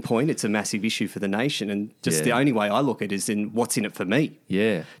talking point. It's a massive issue for the nation, and just the only way I look at it is in what's in it for me.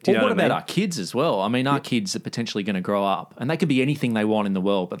 Yeah. What about our kids as well? I mean, our kids are potentially going to grow up, and they could be anything they want in the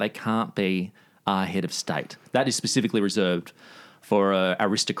world, but they can't be our head of state. That is specifically reserved for an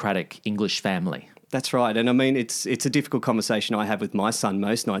aristocratic English family. That's right. And I mean, it's a difficult conversation I have with my son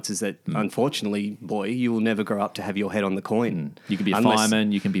most nights is that, unfortunately, boy, you will never grow up to have your head on the coin. You can be a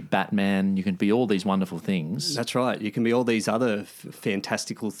fireman, you can be Batman, you can be all these wonderful things. That's right. You can be all these other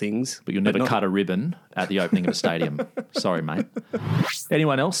fantastical things. But you'll never cut a ribbon at the opening of a stadium. Sorry, mate.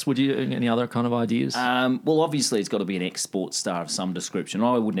 Anyone else? Any other kind of ideas? Well, obviously, it's got to be an ex-sports star of some description.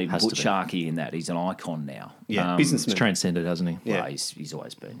 I wouldn't even put Sharky in that. He's an icon now. Yeah, businessman. He's transcended, hasn't he? Yeah. Well, he's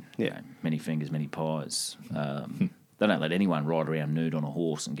always been. Yeah. Many fingers, many pies. They don't let anyone ride around nude on a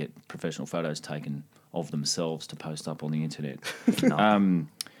horse and get professional photos taken of themselves to post up on the internet.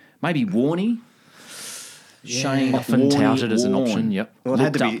 Maybe Warney. Shane often touted as an option. Yep. Well,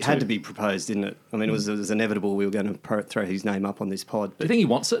 it had to be proposed, didn't it? I mean, it was inevitable we were going to throw his name up on this pod. Do you think he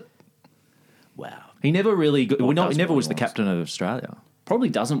wants it? Wow. He never really. He never was the captain of Australia. Probably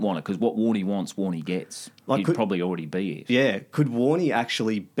doesn't want it because what Warney wants, Warney gets. He'd probably already be it. Yeah. Could Warney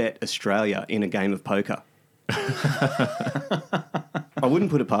actually bet Australia in a game of poker? I wouldn't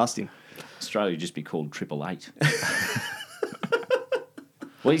put it past him. Australia would just be called 888.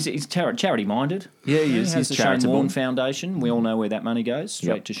 Well, he's charity-minded. Yeah, he is. He's the Shane Warne Foundation. We all know where that money goes,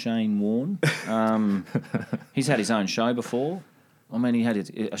 straight to Shane Warne. He's had his own show before. I mean, he had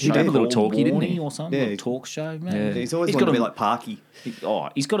a show a little talkie, didn't he? Or something, a little talk show. Man. Yeah. He's always wanted to be like Parky.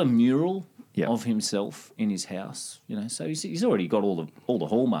 He's got a mural of himself in his house, so he's already got all the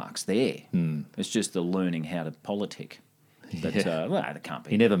hallmarks there. It's just the learning how to politic. But, it can't be.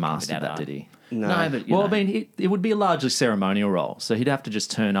 He never mastered that, did he? No, but I mean, it would be a largely ceremonial role, so he'd have to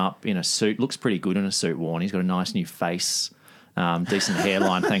just turn up in a suit. Looks pretty good in a suit, Warren. He's got a nice new face, decent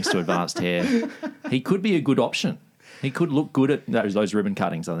hairline thanks to advanced hair. He could be a good option. He could look good at those ribbon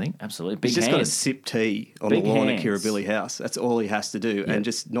cuttings, I think. Absolutely. Big He's just hands. got to sip tea on Big the lawn hands. at Kirribilli House. That's all he has to do, and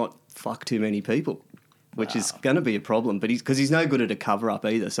just not fuck too many people, which is going to be a problem. But because he's no good at a cover up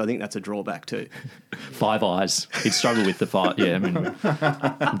either, so I think that's a drawback too. 5 eyes. He'd struggle with the 5. Yeah, I mean,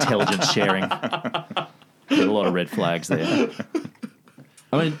 intelligence sharing. There's a lot of red flags there.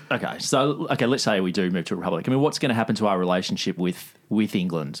 I mean, okay, let's say we do move to a republic. I mean, what's going to happen to our relationship with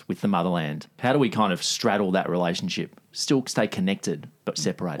England, with the motherland? How do we kind of straddle that relationship, still stay connected but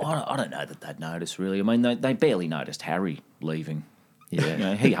separated? I don't know that they'd notice, really. I mean, they barely noticed Harry leaving.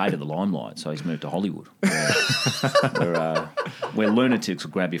 Yeah. He hated the limelight, so he's moved to Hollywood, where lunatics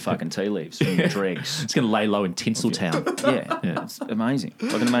will grab your fucking tea leaves from your dregs. It's going to lay low in Tinseltown. Yeah, it's amazing.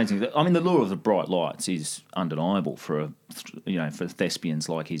 Like an amazing. I mean, the lure of the bright lights is undeniable for thespians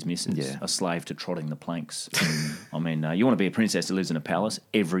like his missus, a slave to trotting the planks. I mean, you want to be a princess who lives in a palace?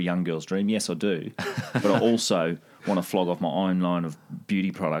 Every young girl's dream. Yes, I do, but I also want to flog off my own line of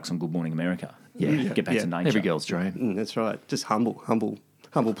beauty products on Good Morning America. Get back to nature. Every girl's dream. That's right. Just humble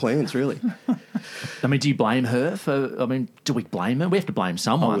plans, really. I mean, do you blame her for? I mean, do we blame her? We have to blame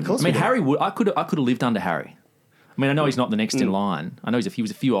someone. Of course I mean, we do. Harry would. I could have lived under Harry. I mean, I know he's not the next in line. I know he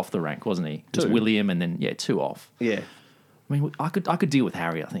was a few off the rank, wasn't he? Just William, and then 2 off. Yeah. I mean, I could deal with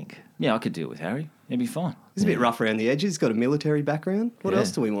Harry. I think. Yeah, I could deal with Harry. It'd be fine. He's a bit rough around the edges. He's got a military background. What Yeah.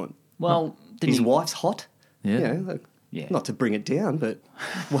 else do we want? Well, His wife's hot. Yeah. You know, Yeah. Not to bring it down, but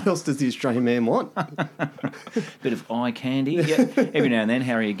what else does the Australian man want? Bit of eye candy. Yeah. Every now and then,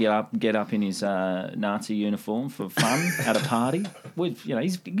 Harry would get up in his Nazi uniform for fun at a party.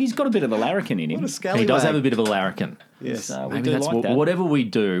 He's got a bit of a larrikin in him. What a scallywag. He does have a bit of a larrikin. Yes. So we Maybe do that's like that. whatever we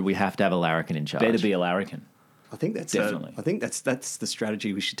do, we have to have a larrikin in charge. Better be a larrikin. I think that's Definitely. I think that's the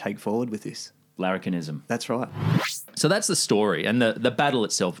strategy we should take forward with this. Larrikinism. That's right. So that's the story, and the battle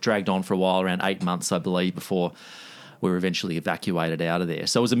itself dragged on for a while, around 8 months, I believe, before we were eventually evacuated out of there.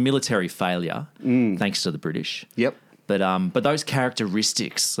 So it was a military failure, thanks to the British. Yep. But those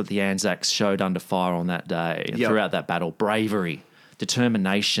characteristics that the Anzacs showed under fire on that day and throughout that battle, bravery,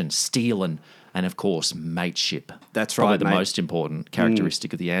 determination, steel, and of course, mateship. That's Probably right, the mate. most important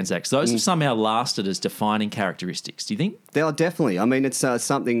characteristic of the Anzacs. Those have somehow lasted as defining characteristics. Do you think? They are definitely. I mean, it's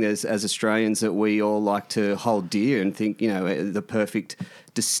something as Australians that we all like to hold dear and think, the perfect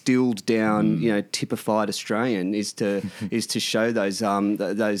distilled down, typified Australian is to show those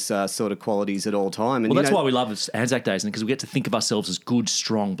sort of qualities at all time. And Well, that's why we love Anzac Days, because we get to think of ourselves as good,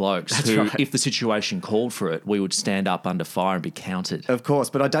 strong blokes who, if the situation called for it, we would stand up under fire and be counted. Of course,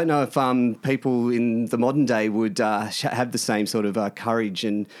 but I don't know if people in the modern day would have the same sort of courage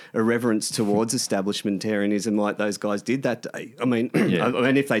and irreverence towards establishmentarianism like those guys did that day. I mean,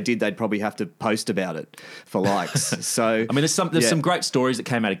 if they did, they'd probably have to post about it for likes. So, I mean, there's some great stories that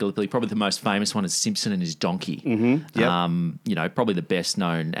came out of Gallipoli. Probably the most famous one is Simpson and his donkey. Mm-hmm. Yep. Probably the best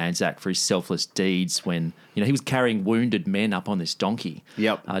known Anzac for his selfless deeds when he was carrying wounded men up on this donkey.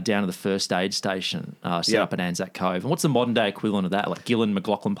 Yep. Down to the first aid station set up at Anzac Cove. And what's the modern day equivalent of that? Like Gillan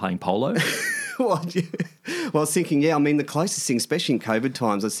McLaughlin playing polo? Well, I was thinking, the closest thing, especially in COVID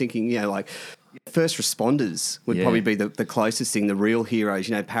times, I was thinking, like first responders would probably be the closest thing, the real heroes,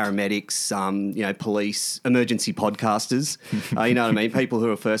 paramedics, police, emergency podcasters, you know what I mean? People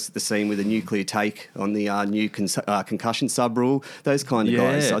who are first at the scene with a nuclear take on the new concussion sub-rule, those kind of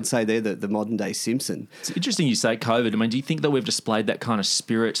guys. I'd say they're the modern day Simpson. It's interesting you say COVID. I mean, do you think that we've displayed that kind of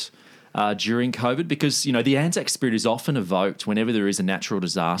spirit during COVID? Because, the Anzac spirit is often evoked whenever there is a natural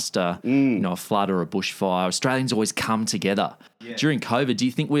disaster, a flood or a bushfire. Australians always come together. Yeah. During COVID, do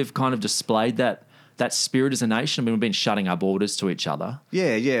you think we've kind of displayed that spirit as a nation? I mean, we've been shutting our borders to each other.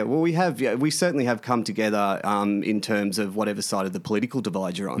 Yeah. Well, we have. Yeah, we certainly have come together in terms of whatever side of the political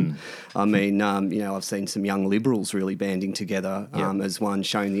divide you're on. I mean, I've seen some young Liberals really banding together as one,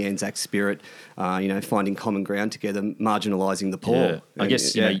 showing the Anzac spirit, finding common ground together, marginalising the poor. Yeah. I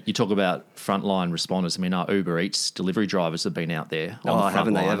guess, you talk about frontline responders. I mean, our Uber Eats delivery drivers have been out there on the front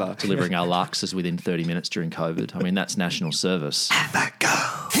haven't they line ever? delivering our Luxes within 30 minutes during COVID. I mean, that's national service.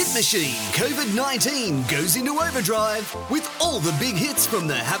 Hit Machine COVID-19 goes into overdrive with all the big hits from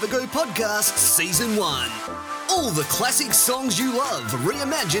the Have a Go podcast Season 1. All the classic songs you love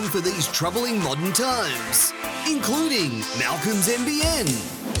reimagined for these troubling modern times, including Malcolm's NBN.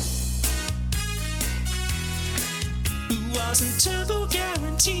 Who wasn't turbo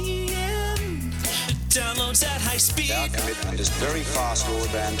guaranteeing downloads at high speed? Our commitment is very fast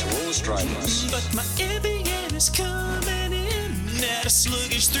broadband to all Australians. But my NBN is coming in at a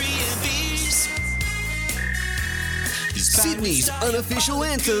sluggish 3 MBs. Sydney's unofficial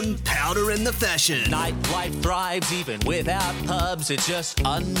anthem, Powder and the Fashion. Nightlife thrives even without pubs. It's just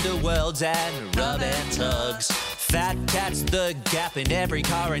underworlds and rub and tugs. Fat Cat's the gap in every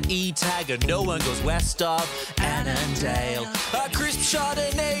car, an E-tag, and no one goes west of Annandale. A crisp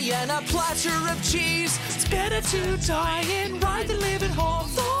Chardonnay and a platter of cheese. It's better to die in right than live in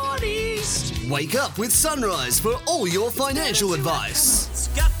Hawthorne East. Wake up with Sunrise for all your financial advice.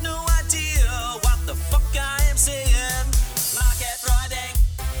 Got no idea what the fuck I am saying. Market thriving,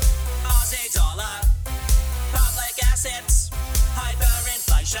 Aussie dollar, public assets,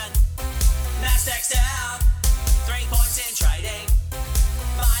 hyperinflation, Nasdaq's down, 3 points in trading,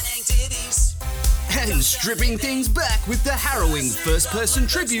 mining divvies. And stripping things back with the harrowing first-person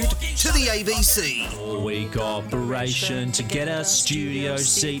tribute to the ABC. All-week operation to get a studio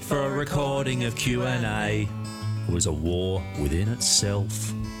seat for a recording of Q&A was a war within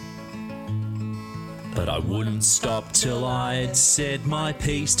itself. But I wouldn't stop till I'd said my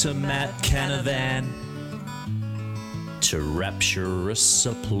piece to Matt Canavan. To rapturous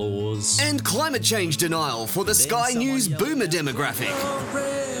applause. And climate change denial for the Sky News boomer demographic.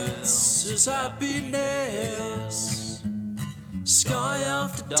 Is happiness. Sky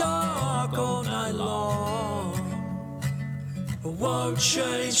after dark all night long. Won't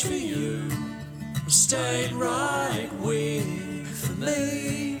change for you. Stayed right with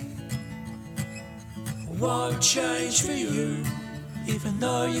me. Won't change for you. Even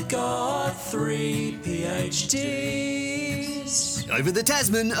though you got 3 PhDs. Over the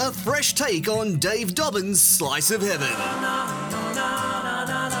Tasman, a fresh take on Dave Dobbin's Slice of Heaven.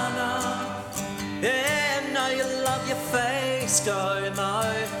 Yeah, know you love your face, Gomo.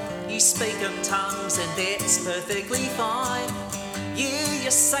 You speak of tongues and that's perfectly fine.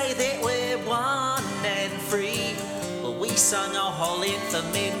 You say that we're one and free. Well, we sung a whole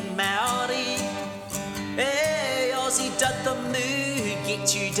anthem in Maori. Hey, Aussie, did the mood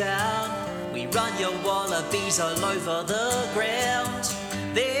get you down? We run your wallabies all over the ground.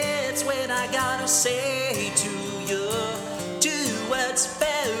 That's when I gotta say to you, duets,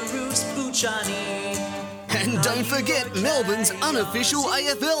 Belarus, Buchani. And don't forget Melbourne's unofficial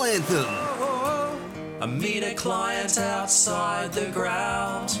AFL anthem. I meet a client outside the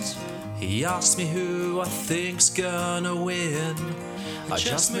ground. He asked me who I think's gonna win. I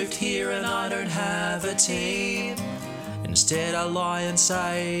just moved here and I don't have a team. Instead I lie and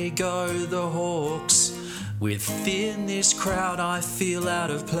say, go the Hawks. Within this crowd I feel out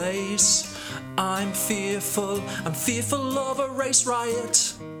of place. I'm fearful of a race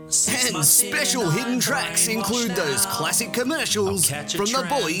riot. And special hidden tracks include those classic commercials from the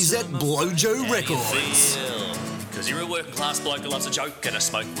boys at Blowjo Records. Cause you're a working class bloke who loves a joke and a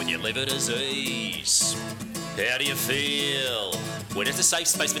smoke with your liver disease. How do you feel when it's a safe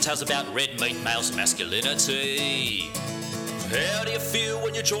space for tales about red meat, males, masculinity? How do you feel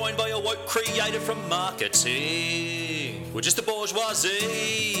when you're joined by a woke creator from marketing? We're just a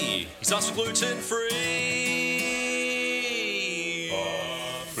bourgeoisie. He's nice and gluten free. I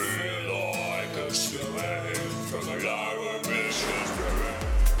feel like a slave from a lower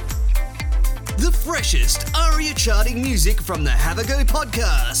The freshest ARIA charting music from the Have a Go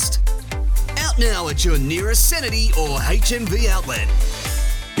podcast. Out now at your nearest Sanity or HMV outlet.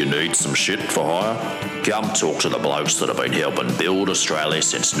 You need some shit for hire? Come talk to the blokes that have been helping build Australia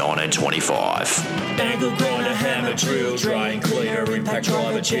since 1925. Angle grinder, hammer drill, drying cleaner, impact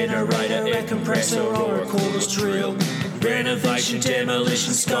driver, generator, air compressor, or a cordless drill. Renovation,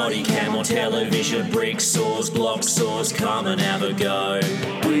 demolition, Scotty Cam on television, brick saws, block saws, come and have a go.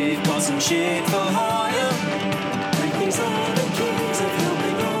 We've got some shit for hire. These are the kings of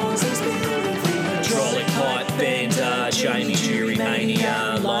helping Aussies building things. Hydraulic pipe bender, Jamie Jury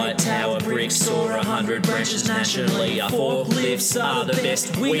Mania, light tower brick saw, 100 branches nationally. Our forklifts are the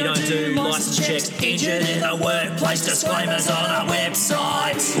best. We don't do license checks. Injured in the workplace, disclaimers on our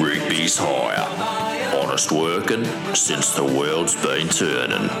website. Rigby's Hire. Honest working since the world's been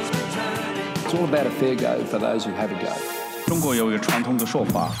turning. It's all about a fair go for those who have a go. 中国有一个传统的说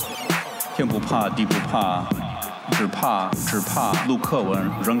法，天不怕地不怕，只怕陆克文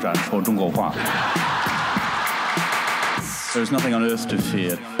仍然说中国话。There's nothing on earth to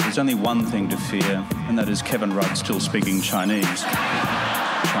fear. There's only one thing to fear, and that is Kevin Rudd still speaking Chinese.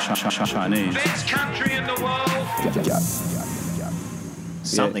 Chinese. Best country in the world.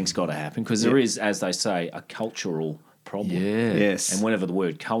 Something's got to happen because there is, as they say, a cultural problem. Yeah. Yes. And whenever the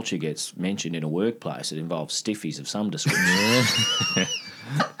word culture gets mentioned in a workplace, it involves stiffies of some description.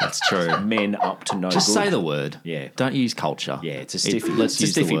 That's true. Men up to no Just good. say the word. Yeah. Don't use culture. Yeah, it's a stiffy. Let's it's a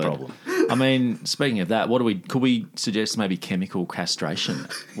use stiffy the word. problem. I mean, speaking of that, could we suggest maybe chemical castration?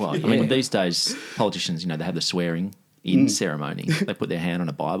 Well, I mean, these days politicians, they have the swearing in ceremony. They put their hand on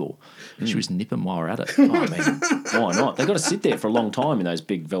a Bible. And she was nipping while we're at it. Oh, man, why not? They've got to sit there for a long time in those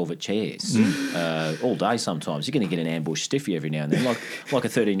big velvet chairs, all day sometimes. You're going to get an ambush stiffy every now and then, like a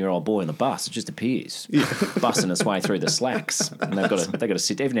 13-year-old boy on the bus. It just appears, busting its way through the slacks. And they've got to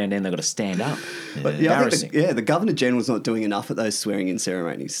sit every now and then. They've got to stand up. But Embarrassing. the Governor General's not doing enough at those swearing-in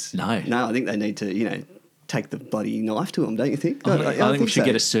ceremonies. No, I think they need to, take the bloody knife to them, don't you think? I think we should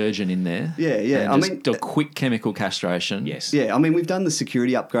get a surgeon in there. Yeah. I mean, do a quick chemical castration. Yes. Yeah, I mean, we've done the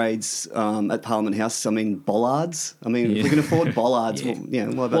security upgrades at Parliament House. I mean, bollards. I mean, if we can afford bollards, what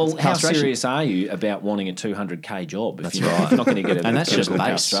about how castration? serious are you about wanting a 200K job? That's if you're right. not going to get and that's just base.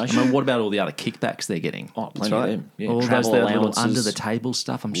 castration? I mean, what about all the other kickbacks they're geting? Oh, plenty of them. Yeah, all travel those little allowances. under the table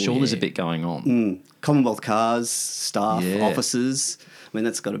stuff. I'm sure there's a bit going on. Commonwealth cars, staff, officers. I mean,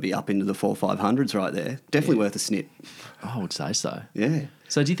 that's got to be up into the 400-500s right there. Definitely worth a snip. I would say so. Yeah.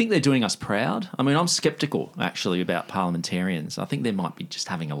 So do you think they're doing us proud? I mean, I'm sceptical, actually, about parliamentarians. I think they might be just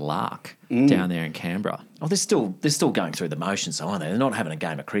having a lark down there in Canberra. Oh, they're still going through the motions, aren't they? They're not having a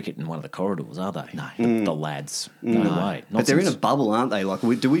game of cricket in one of the corridors, are they? No. The lads. No way. But they're in a bubble, aren't they? Like,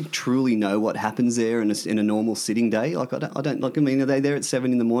 do we truly know what happens there in a normal sitting day? Like, I don't. Like, I mean, are they there at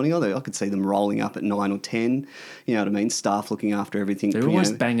 7 a.m? Are they? I could see them rolling up at 9 or 10. You know what I mean? Staff looking after everything. They're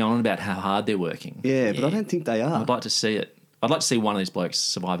always banging on about how hard they're working. Yeah, but I don't think they are. I'd like to see it. I'd like to see one of these blokes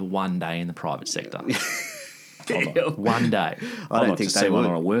survive one day in the private sector. One day. I'd like to see one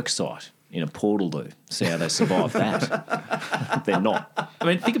on a work site in a portal do. See how they survive that. They're not. I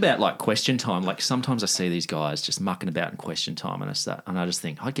mean, think about like Question Time. Like sometimes I see these guys just mucking about in Question Time, and I just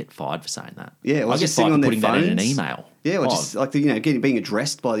think I'd get fired for saying that. Yeah, well, I get just fired sitting on for their putting that in an phones. email. Yeah, or just like being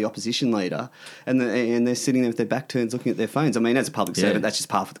addressed by the opposition leader, and they're sitting there with their back turns, looking at their phones. I mean, as a public servant, that's just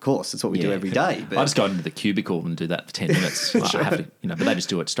par for the course. That's what we do every day. But I just go into the cubicle and do that for 10 minutes. I have to, but they just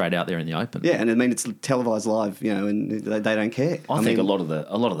do it straight out there in the open. Yeah, and I mean it's televised live, and they don't care. I think a lot of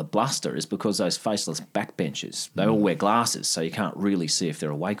the bluster is because those faceless backbenchers, they all wear glasses, so you can't really see if they're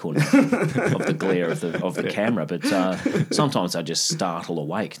awake or not of the glare of the camera. But sometimes they just startle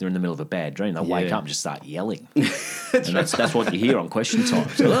awake. They're in the middle of a bad dream. They wake up and just start yelling. That's what you hear on Question Time.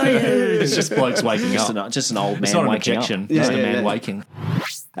 So, It's just blokes waking up. Just an old man it's not waking an objection. up. Just a man waking.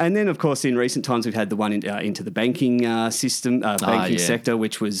 And then, of course, in recent times, we've had the one into the banking system, banking sector,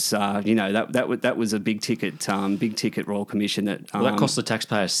 which was, that was a big ticket Royal Commission that that cost the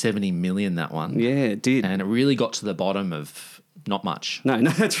taxpayer $70 million. That one, yeah, it did, and it really got to the bottom of. Not much. No,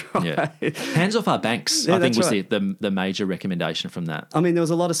 that's right. Yeah. Hands off our banks, I think was the major recommendation from that. I mean, there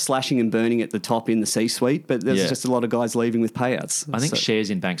was a lot of slashing and burning at the top in the C-suite, but there's just a lot of guys leaving with payouts. I think shares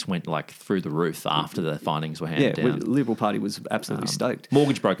in banks went like through the roof after the findings were handed down. The Liberal Party was absolutely stoked.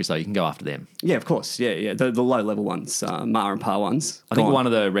 Mortgage brokers, though, you can go after them. Yeah, of course. Yeah. The low-level ones, Ma and Pa ones. I think one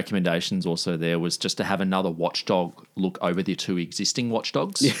of the recommendations also there was just to have another watchdog look over the two existing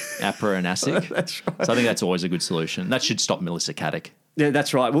watchdogs, APRA and ASIC. That's right. So I think that's always a good solution. That should stop Melissa Caddick. Yeah,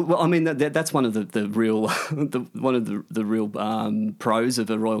 that's right. Well, I mean, that's one of the real pros of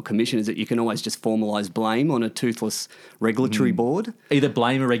a Royal Commission is that you can always just formalise blame on a toothless regulatory board. Either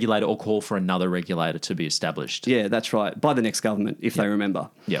blame a regulator or call for another regulator to be established. Yeah, that's right. By the next government, if they remember.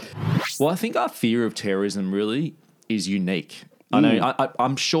 Yeah. Well, I think our fear of terrorism really is unique. I know.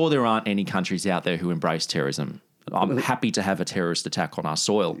 I'm sure there aren't any countries out there who embrace terrorism. I'm happy to have a terrorist attack on our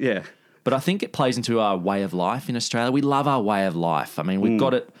soil. Yeah. But I think it plays into our way of life in Australia. We love our way of life. I mean, we've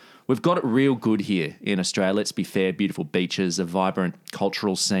got it real good here in Australia. Let's be fair, beautiful beaches, a vibrant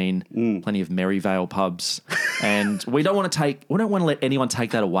cultural scene, plenty of Merivale pubs. And we don't want to let anyone take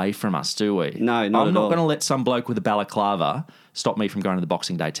that away from us, do we? No, not at all. I'm not going to let some bloke with a balaclava stop me from going to the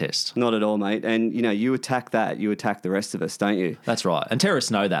Boxing Day test. Not at all, mate. And, you attack that, you attack the rest of us, don't you? That's right. And terrorists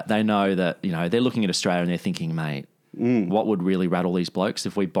know that. They know that, they're looking at Australia and they're thinking, mate, what would really rattle these blokes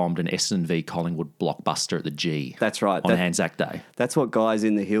if we bombed an Essendon v Collingwood blockbuster at the G? That's right. On Anzac Day. That's what guys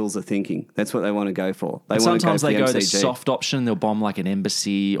in the hills are thinking. That's what they want to go for. Sometimes they go the soft option. They'll bomb like an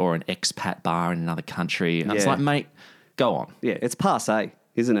embassy or an expat bar in another country. And it's like, mate, go on. Yeah, it's passé,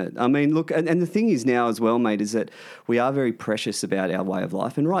 isn't it? I mean, look, and the thing is now as well, mate, is that we are very precious about our way of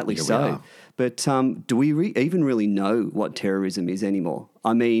life, and rightly so. But do we even really know what terrorism is anymore?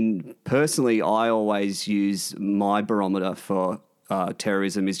 I mean, personally, I always use my barometer for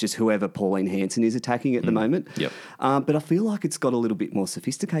terrorism is just whoever Pauline Hanson is attacking at the moment. Yep. But I feel like it's got a little bit more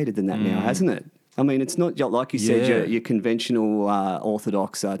sophisticated than that now, hasn't it? I mean, it's not like you said, your conventional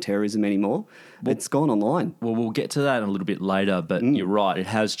orthodox terrorism anymore. It's gone online. Well, we'll get to that a little bit later, but you're right, it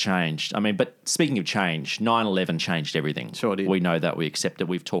has changed. I mean, but speaking of change, 9/11 changed everything. Sure did. We know that, we accept it.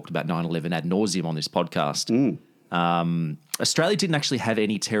 We've talked about 9/11 ad nauseum on this podcast. Australia didn't actually have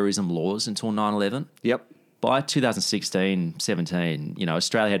any terrorism laws until 9/11. Yep. by 2016-17, you know,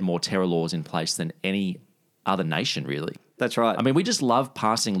 Australia had more terror laws in place than any other nation, really. That's right. I mean, we just love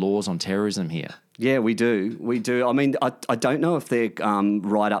passing laws on terrorism here. Yeah, we do. We do. I mean, I don't know if they're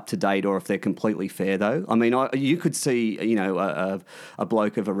right up to date or if they're completely fair, though. I mean, you could see, you know, a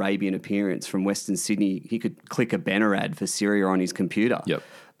bloke of Arabian appearance from Western Sydney, he could click a banner ad for Syria on his computer. Yep.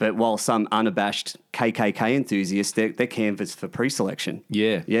 But while some unabashed KKK enthusiasts, they're canvassed for pre-selection.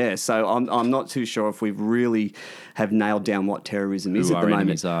 Yeah. Yeah, so I'm not too sure if we really have nailed down what terrorism is at the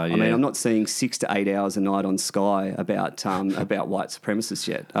moment. Are, yeah. I mean, I'm not seeing 6 to 8 hours a night on Sky about white supremacists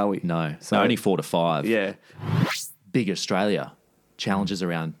yet, are we? No, So, only 4 to 5. Yeah. Big Australia, challenges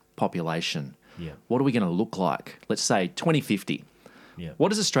around population. Yeah. What are we going to look like? Let's say 2050. Yeah. What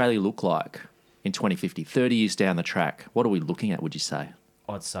does Australia look like in 2050? 30 years down the track, what are we looking at, would you say?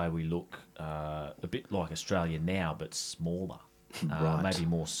 I'd say we look a bit like Australia now, but smaller, Right. maybe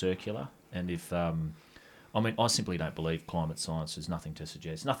more circular. And if, I mean, I simply don't believe climate science. There's nothing to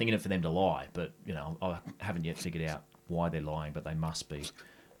suggest, nothing in it for them to lie. But you know, I haven't yet figured out why they're lying, but they must be.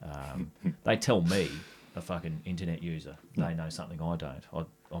 They tell me, a fucking internet user, they know something I don't.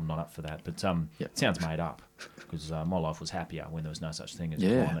 I'm not up for that. But it sounds made up because my life was happier when there was no such thing as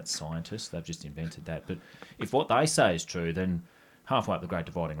climate scientists. They've just invented that. But if what they say is true, then halfway up the Great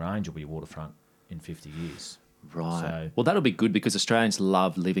Dividing Range will be waterfront in 50 years. Right. So, Well, that'll be good because Australians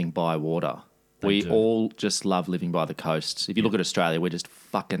love living by water. We do. all just love living by the coasts. If you look at Australia, we're just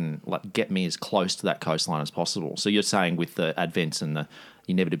fucking like get me as close to that coastline as possible. So you're saying with the advent and the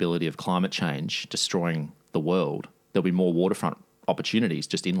inevitability of climate change destroying the world, there'll be more waterfront opportunities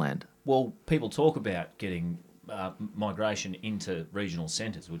just inland. well, people talk about getting migration into regional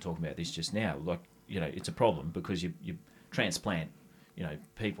centres. We were talking about this just now. Like, you know, it's a problem because you transplant, you know,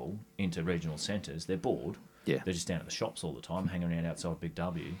 people into regional centres. They're bored. Yeah. They're just down at the shops all the time, hanging around outside Big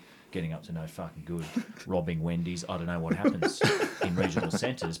W, getting up to no fucking good, robbing Wendy's. I don't know what happens in regional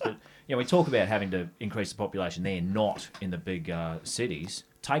centres. But, you know, we talk about having to increase the population there, not in the big cities.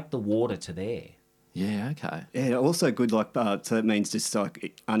 Take the water to there. Yeah, okay. Yeah, also good, like, so it means just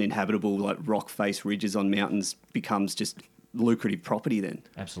like uninhabitable, like rock face ridges on mountains becomes just lucrative property then.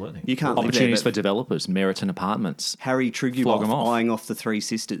 Absolutely. You can't live there, Opportunities but for developers, Meriton Apartments. Harry Flog 'em Triguboff off. eyeing off the Three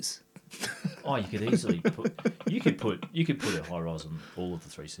Sisters. Oh, you could easily put you could put a high rise on all of the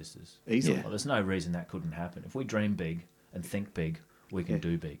Three Sisters. Easily. Well, there's no reason that couldn't happen. If we dream big and think big, we can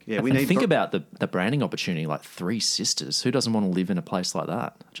do big. Yeah, we And need think about the branding opportunity, like Three Sisters. Who doesn't want to live in a place like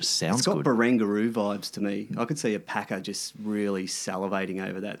that? It just sounds It's got good. Barangaroo vibes to me. I could see a packer just really salivating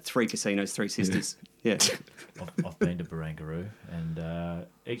over that. 3 casinos, 3 sisters. Yeah. I've been to Barangaroo, and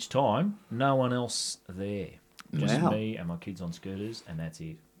each time, no one else there. Just Wow. me and my kids on scooters, and that's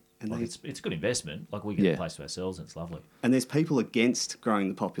it. And Like, they- it's a good investment. Like, we get Yeah. a place to ourselves, and it's lovely. And there's people against growing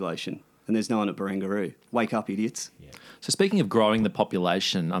the population, and there's no one at Barangaroo. Wake up, idiots. So speaking of growing the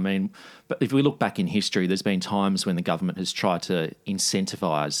population, I mean, but if we look back in history, there's been times when the government has tried to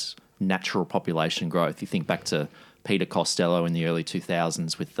incentivise natural population growth. You think back to Peter Costello in the early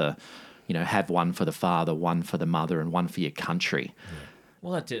 2000s with the, you know, have one for the father, one for the mother, and one for your country.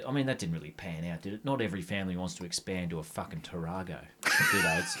 Well, that didn't really pan out, did it? Not every family wants to expand to a fucking Tarago. You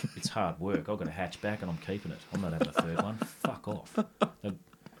know, it's hard work. I've got a hatchback and I'm keeping it. I'm not having a third one. Fuck off.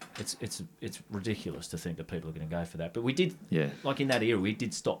 It's ridiculous to think that people are going to go for that. But we did, like in that era, we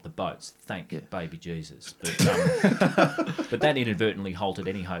did stop the boats. Thank baby Jesus. But that inadvertently halted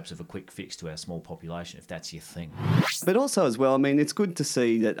any hopes of a quick fix to our small population, if that's your thing. But also as well, I mean, it's good to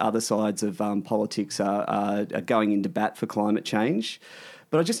see that other sides of politics are going into bat for climate change.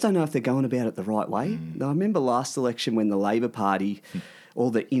 But I just don't know if they're going about it the right way. I remember last election when the Labor Party, all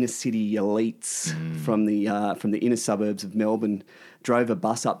the inner city elites from the inner suburbs of Melbourne drove a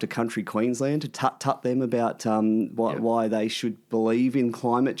bus up to country Queensland to tut them about why they should believe in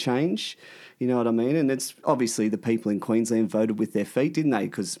climate change. You know what I mean? And it's obviously the people in Queensland voted with their feet, didn't they?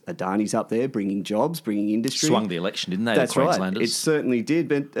 Because Adani's up there bringing jobs, bringing industry. Swung the election, didn't they, That's the Queenslanders? right. It certainly did.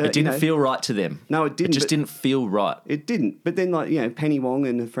 But it didn't feel right to them. No, it didn't. It just didn't feel right. It didn't. But then, like, you know, Penny Wong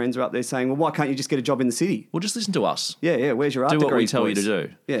and her friends are up there saying, well, why can't you just get a job in the city? Well, just listen to us. Yeah, where's your art Do what we degrees, tell you boys? to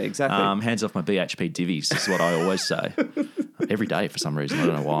do. Yeah, exactly. Hands off my BHP divvies is what I always say. Every day for some reason. I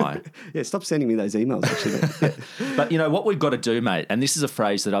don't know why. Yeah, stop sending me those emails, actually. But, you know, what we've got to do, mate, and this is a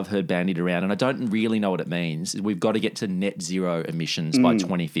phrase that I've heard bandied around, and I don't really know what it means, is we've got to get to net zero emissions by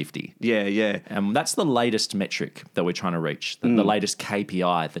 2050. Yeah. And that's the latest metric that we're trying to reach, the latest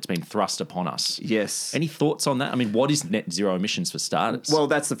KPI that's been thrust upon us. Yes. Any thoughts on that? I mean, what is net zero emissions for starters? Well,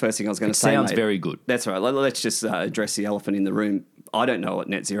 that's the first thing I was going to say, It sounds mate. very good. That's right. Let's just address the elephant in the room. I don't know what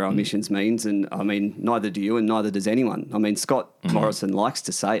net zero emissions means, and I mean, neither do you and neither does anyone. I mean, Scott Morrison likes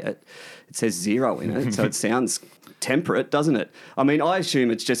to say it. It says zero in it, so it sounds temperate, doesn't it? I mean, I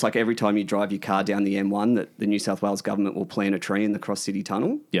assume it's just like every time you drive your car down the M1 that the New South Wales government will plant a tree in the cross-city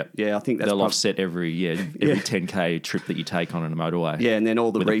tunnel. Yep. Yeah, I think that's... They'll offset every 10K trip that you take on a motorway. Yeah, and then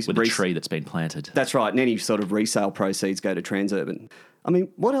all the... with a tree that's been planted. That's right, and any sort of resale proceeds go to Transurban. I mean,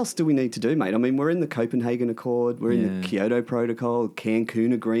 what else do we need to do, mate? I mean, we're in the Copenhagen Accord, we're in the Kyoto Protocol,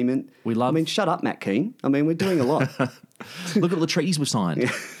 Cancun Agreement. I mean, shut up, Matt Keane. I mean, we're doing a lot. Look at all the treaties we've signed.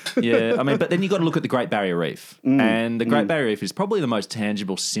 Yeah, I mean, but then you've got to look at the Great Barrier Reef. And the Great Barrier Reef is probably the most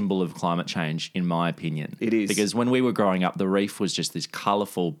tangible symbol of climate change, in my opinion. It is. Because when we were growing up, the reef was just this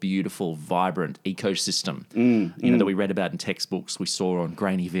colourful, beautiful, vibrant ecosystem that we read about in textbooks, we saw on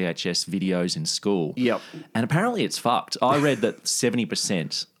grainy VHS videos in school. Yep. And apparently it's fucked. I read that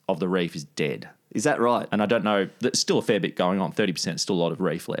 70% of the reef is dead. Is that right? And I don't know, there's still a fair bit going on, 30%, still a lot of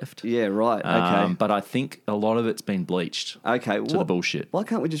reef left. Yeah, right, okay. But I think a lot of it's been bleached to the bullshit. Why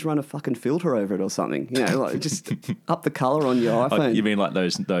can't we just run a fucking filter over it or something? You know, like just up the colour on your iPhone. You mean like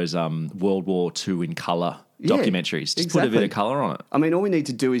those World War II in colour documentaries? Just put a bit of colour on it. I mean, all we need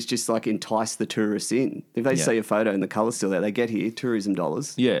to do is just like entice the tourists in. If they see a photo and the colour's still there, they get here, tourism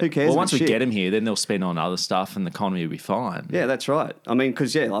dollars. Yeah. Who cares? Well, once we get them here, then they'll spend on other stuff and the economy will be fine. Yeah, that's right. I mean,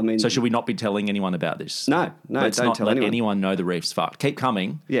 because, So should we not be telling anyone about this? No, Let's don't not tell let anyone know the reef's fucked. Keep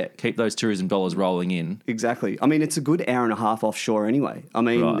coming. Yeah. Keep those tourism dollars rolling in. Exactly. I mean, it's a good hour and a half offshore anyway. I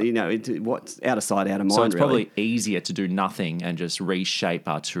mean, you know, what's out of sight, out of mind, So it's really. probably easier to do nothing and just reshape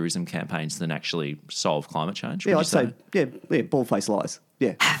our tourism campaigns than actually solve climate change. Yeah, I'd say, bald-faced lies.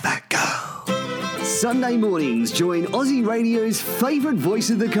 Yeah. Have a go. Sunday mornings, join Aussie Radio's favourite voice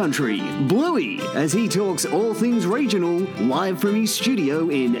of the country, Bluey, as he talks all things regional, live from his studio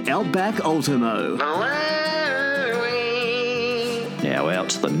in Outback Ultimo. Now out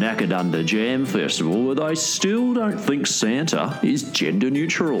to the Nakadunda Jam Festival, where they still don't think Santa is gender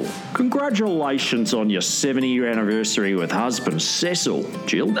neutral. Congratulations on your 70-year anniversary with husband Cecil,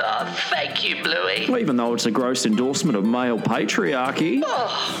 Jill. Oh, thank you, Bluey. Even though it's a gross endorsement of male patriarchy.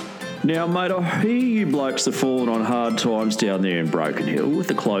 Oh. Now, mate, I hear you blokes have fallen on hard times down there in Broken Hill with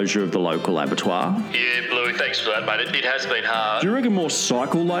the closure of the local abattoir. Yeah, Bluey, thanks for that, mate. It has been hard. Do you reckon more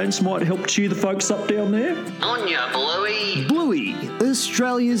cycle lanes might help cheer the folks up down there? On ya, Bluey. Bluey,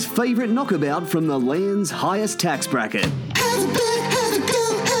 Australia's favourite knockabout from the land's highest tax bracket.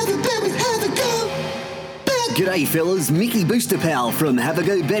 G'day fellas, Mickey Boosterpal from Have a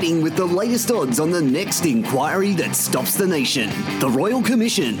Go Betting with the latest odds on the next inquiry that stops the nation. The Royal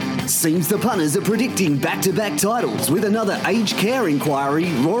Commission. Seems the punters are predicting back-to-back titles with another aged care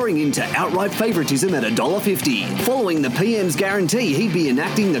inquiry roaring into outright favouritism at $1.50. Following the PM's guarantee he'd be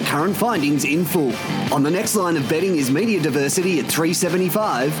enacting the current findings in full. On the next line of betting is media diversity at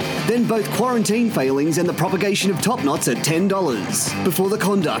 $3.75, then both quarantine failings and the propagation of top knots at $10. Before the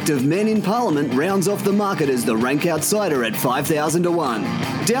conduct of Men in Parliament rounds off the market as the rank outsider at 5,000 to 1.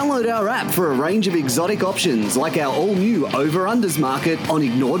 Download our app for a range of exotic options like our all-new over-unders market on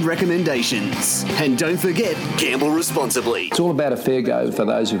ignored recommendations. And don't forget, gamble responsibly. It's all about a fair go for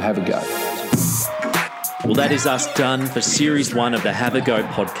those who have a go. Well, that is us done for Series 1 of the Have a Go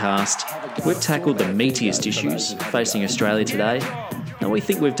podcast. We've tackled the meatiest issues facing Australia today, and we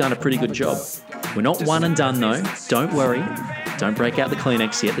think we've done a pretty good job. We're not one and done though, don't worry. Don't break out the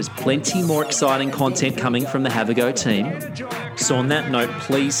Kleenex yet. There's plenty more exciting content coming from the Have a Go team. So on that note,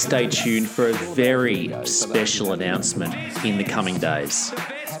 please stay tuned for a very special announcement in the coming days.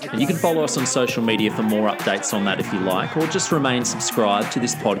 And you can follow us on social media for more updates on that if you like, or just remain subscribed to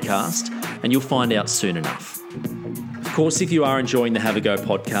this podcast and you'll find out soon enough. Of course, if you are enjoying the Have a Go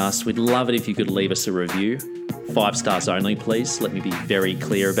podcast, we'd love it if you could leave us a review. 5 stars only, please. Let me be very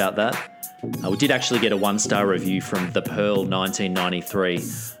clear about that. We did actually get a 1-star review from The Pearl 1993,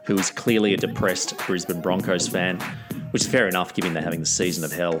 who is clearly a depressed Brisbane Broncos fan, which is fair enough given they're having the season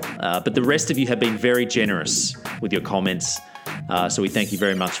of hell. But the rest of you have been very generous with your comments, so we thank you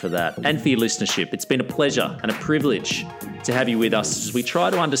very much for that and for your listenership. It's been a pleasure and a privilege to have you with us as we try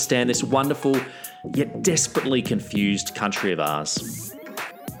to understand this wonderful yet desperately confused country of ours.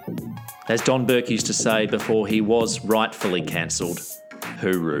 As Don Burke used to say before he was rightfully cancelled,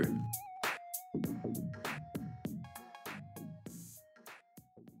 hooroo.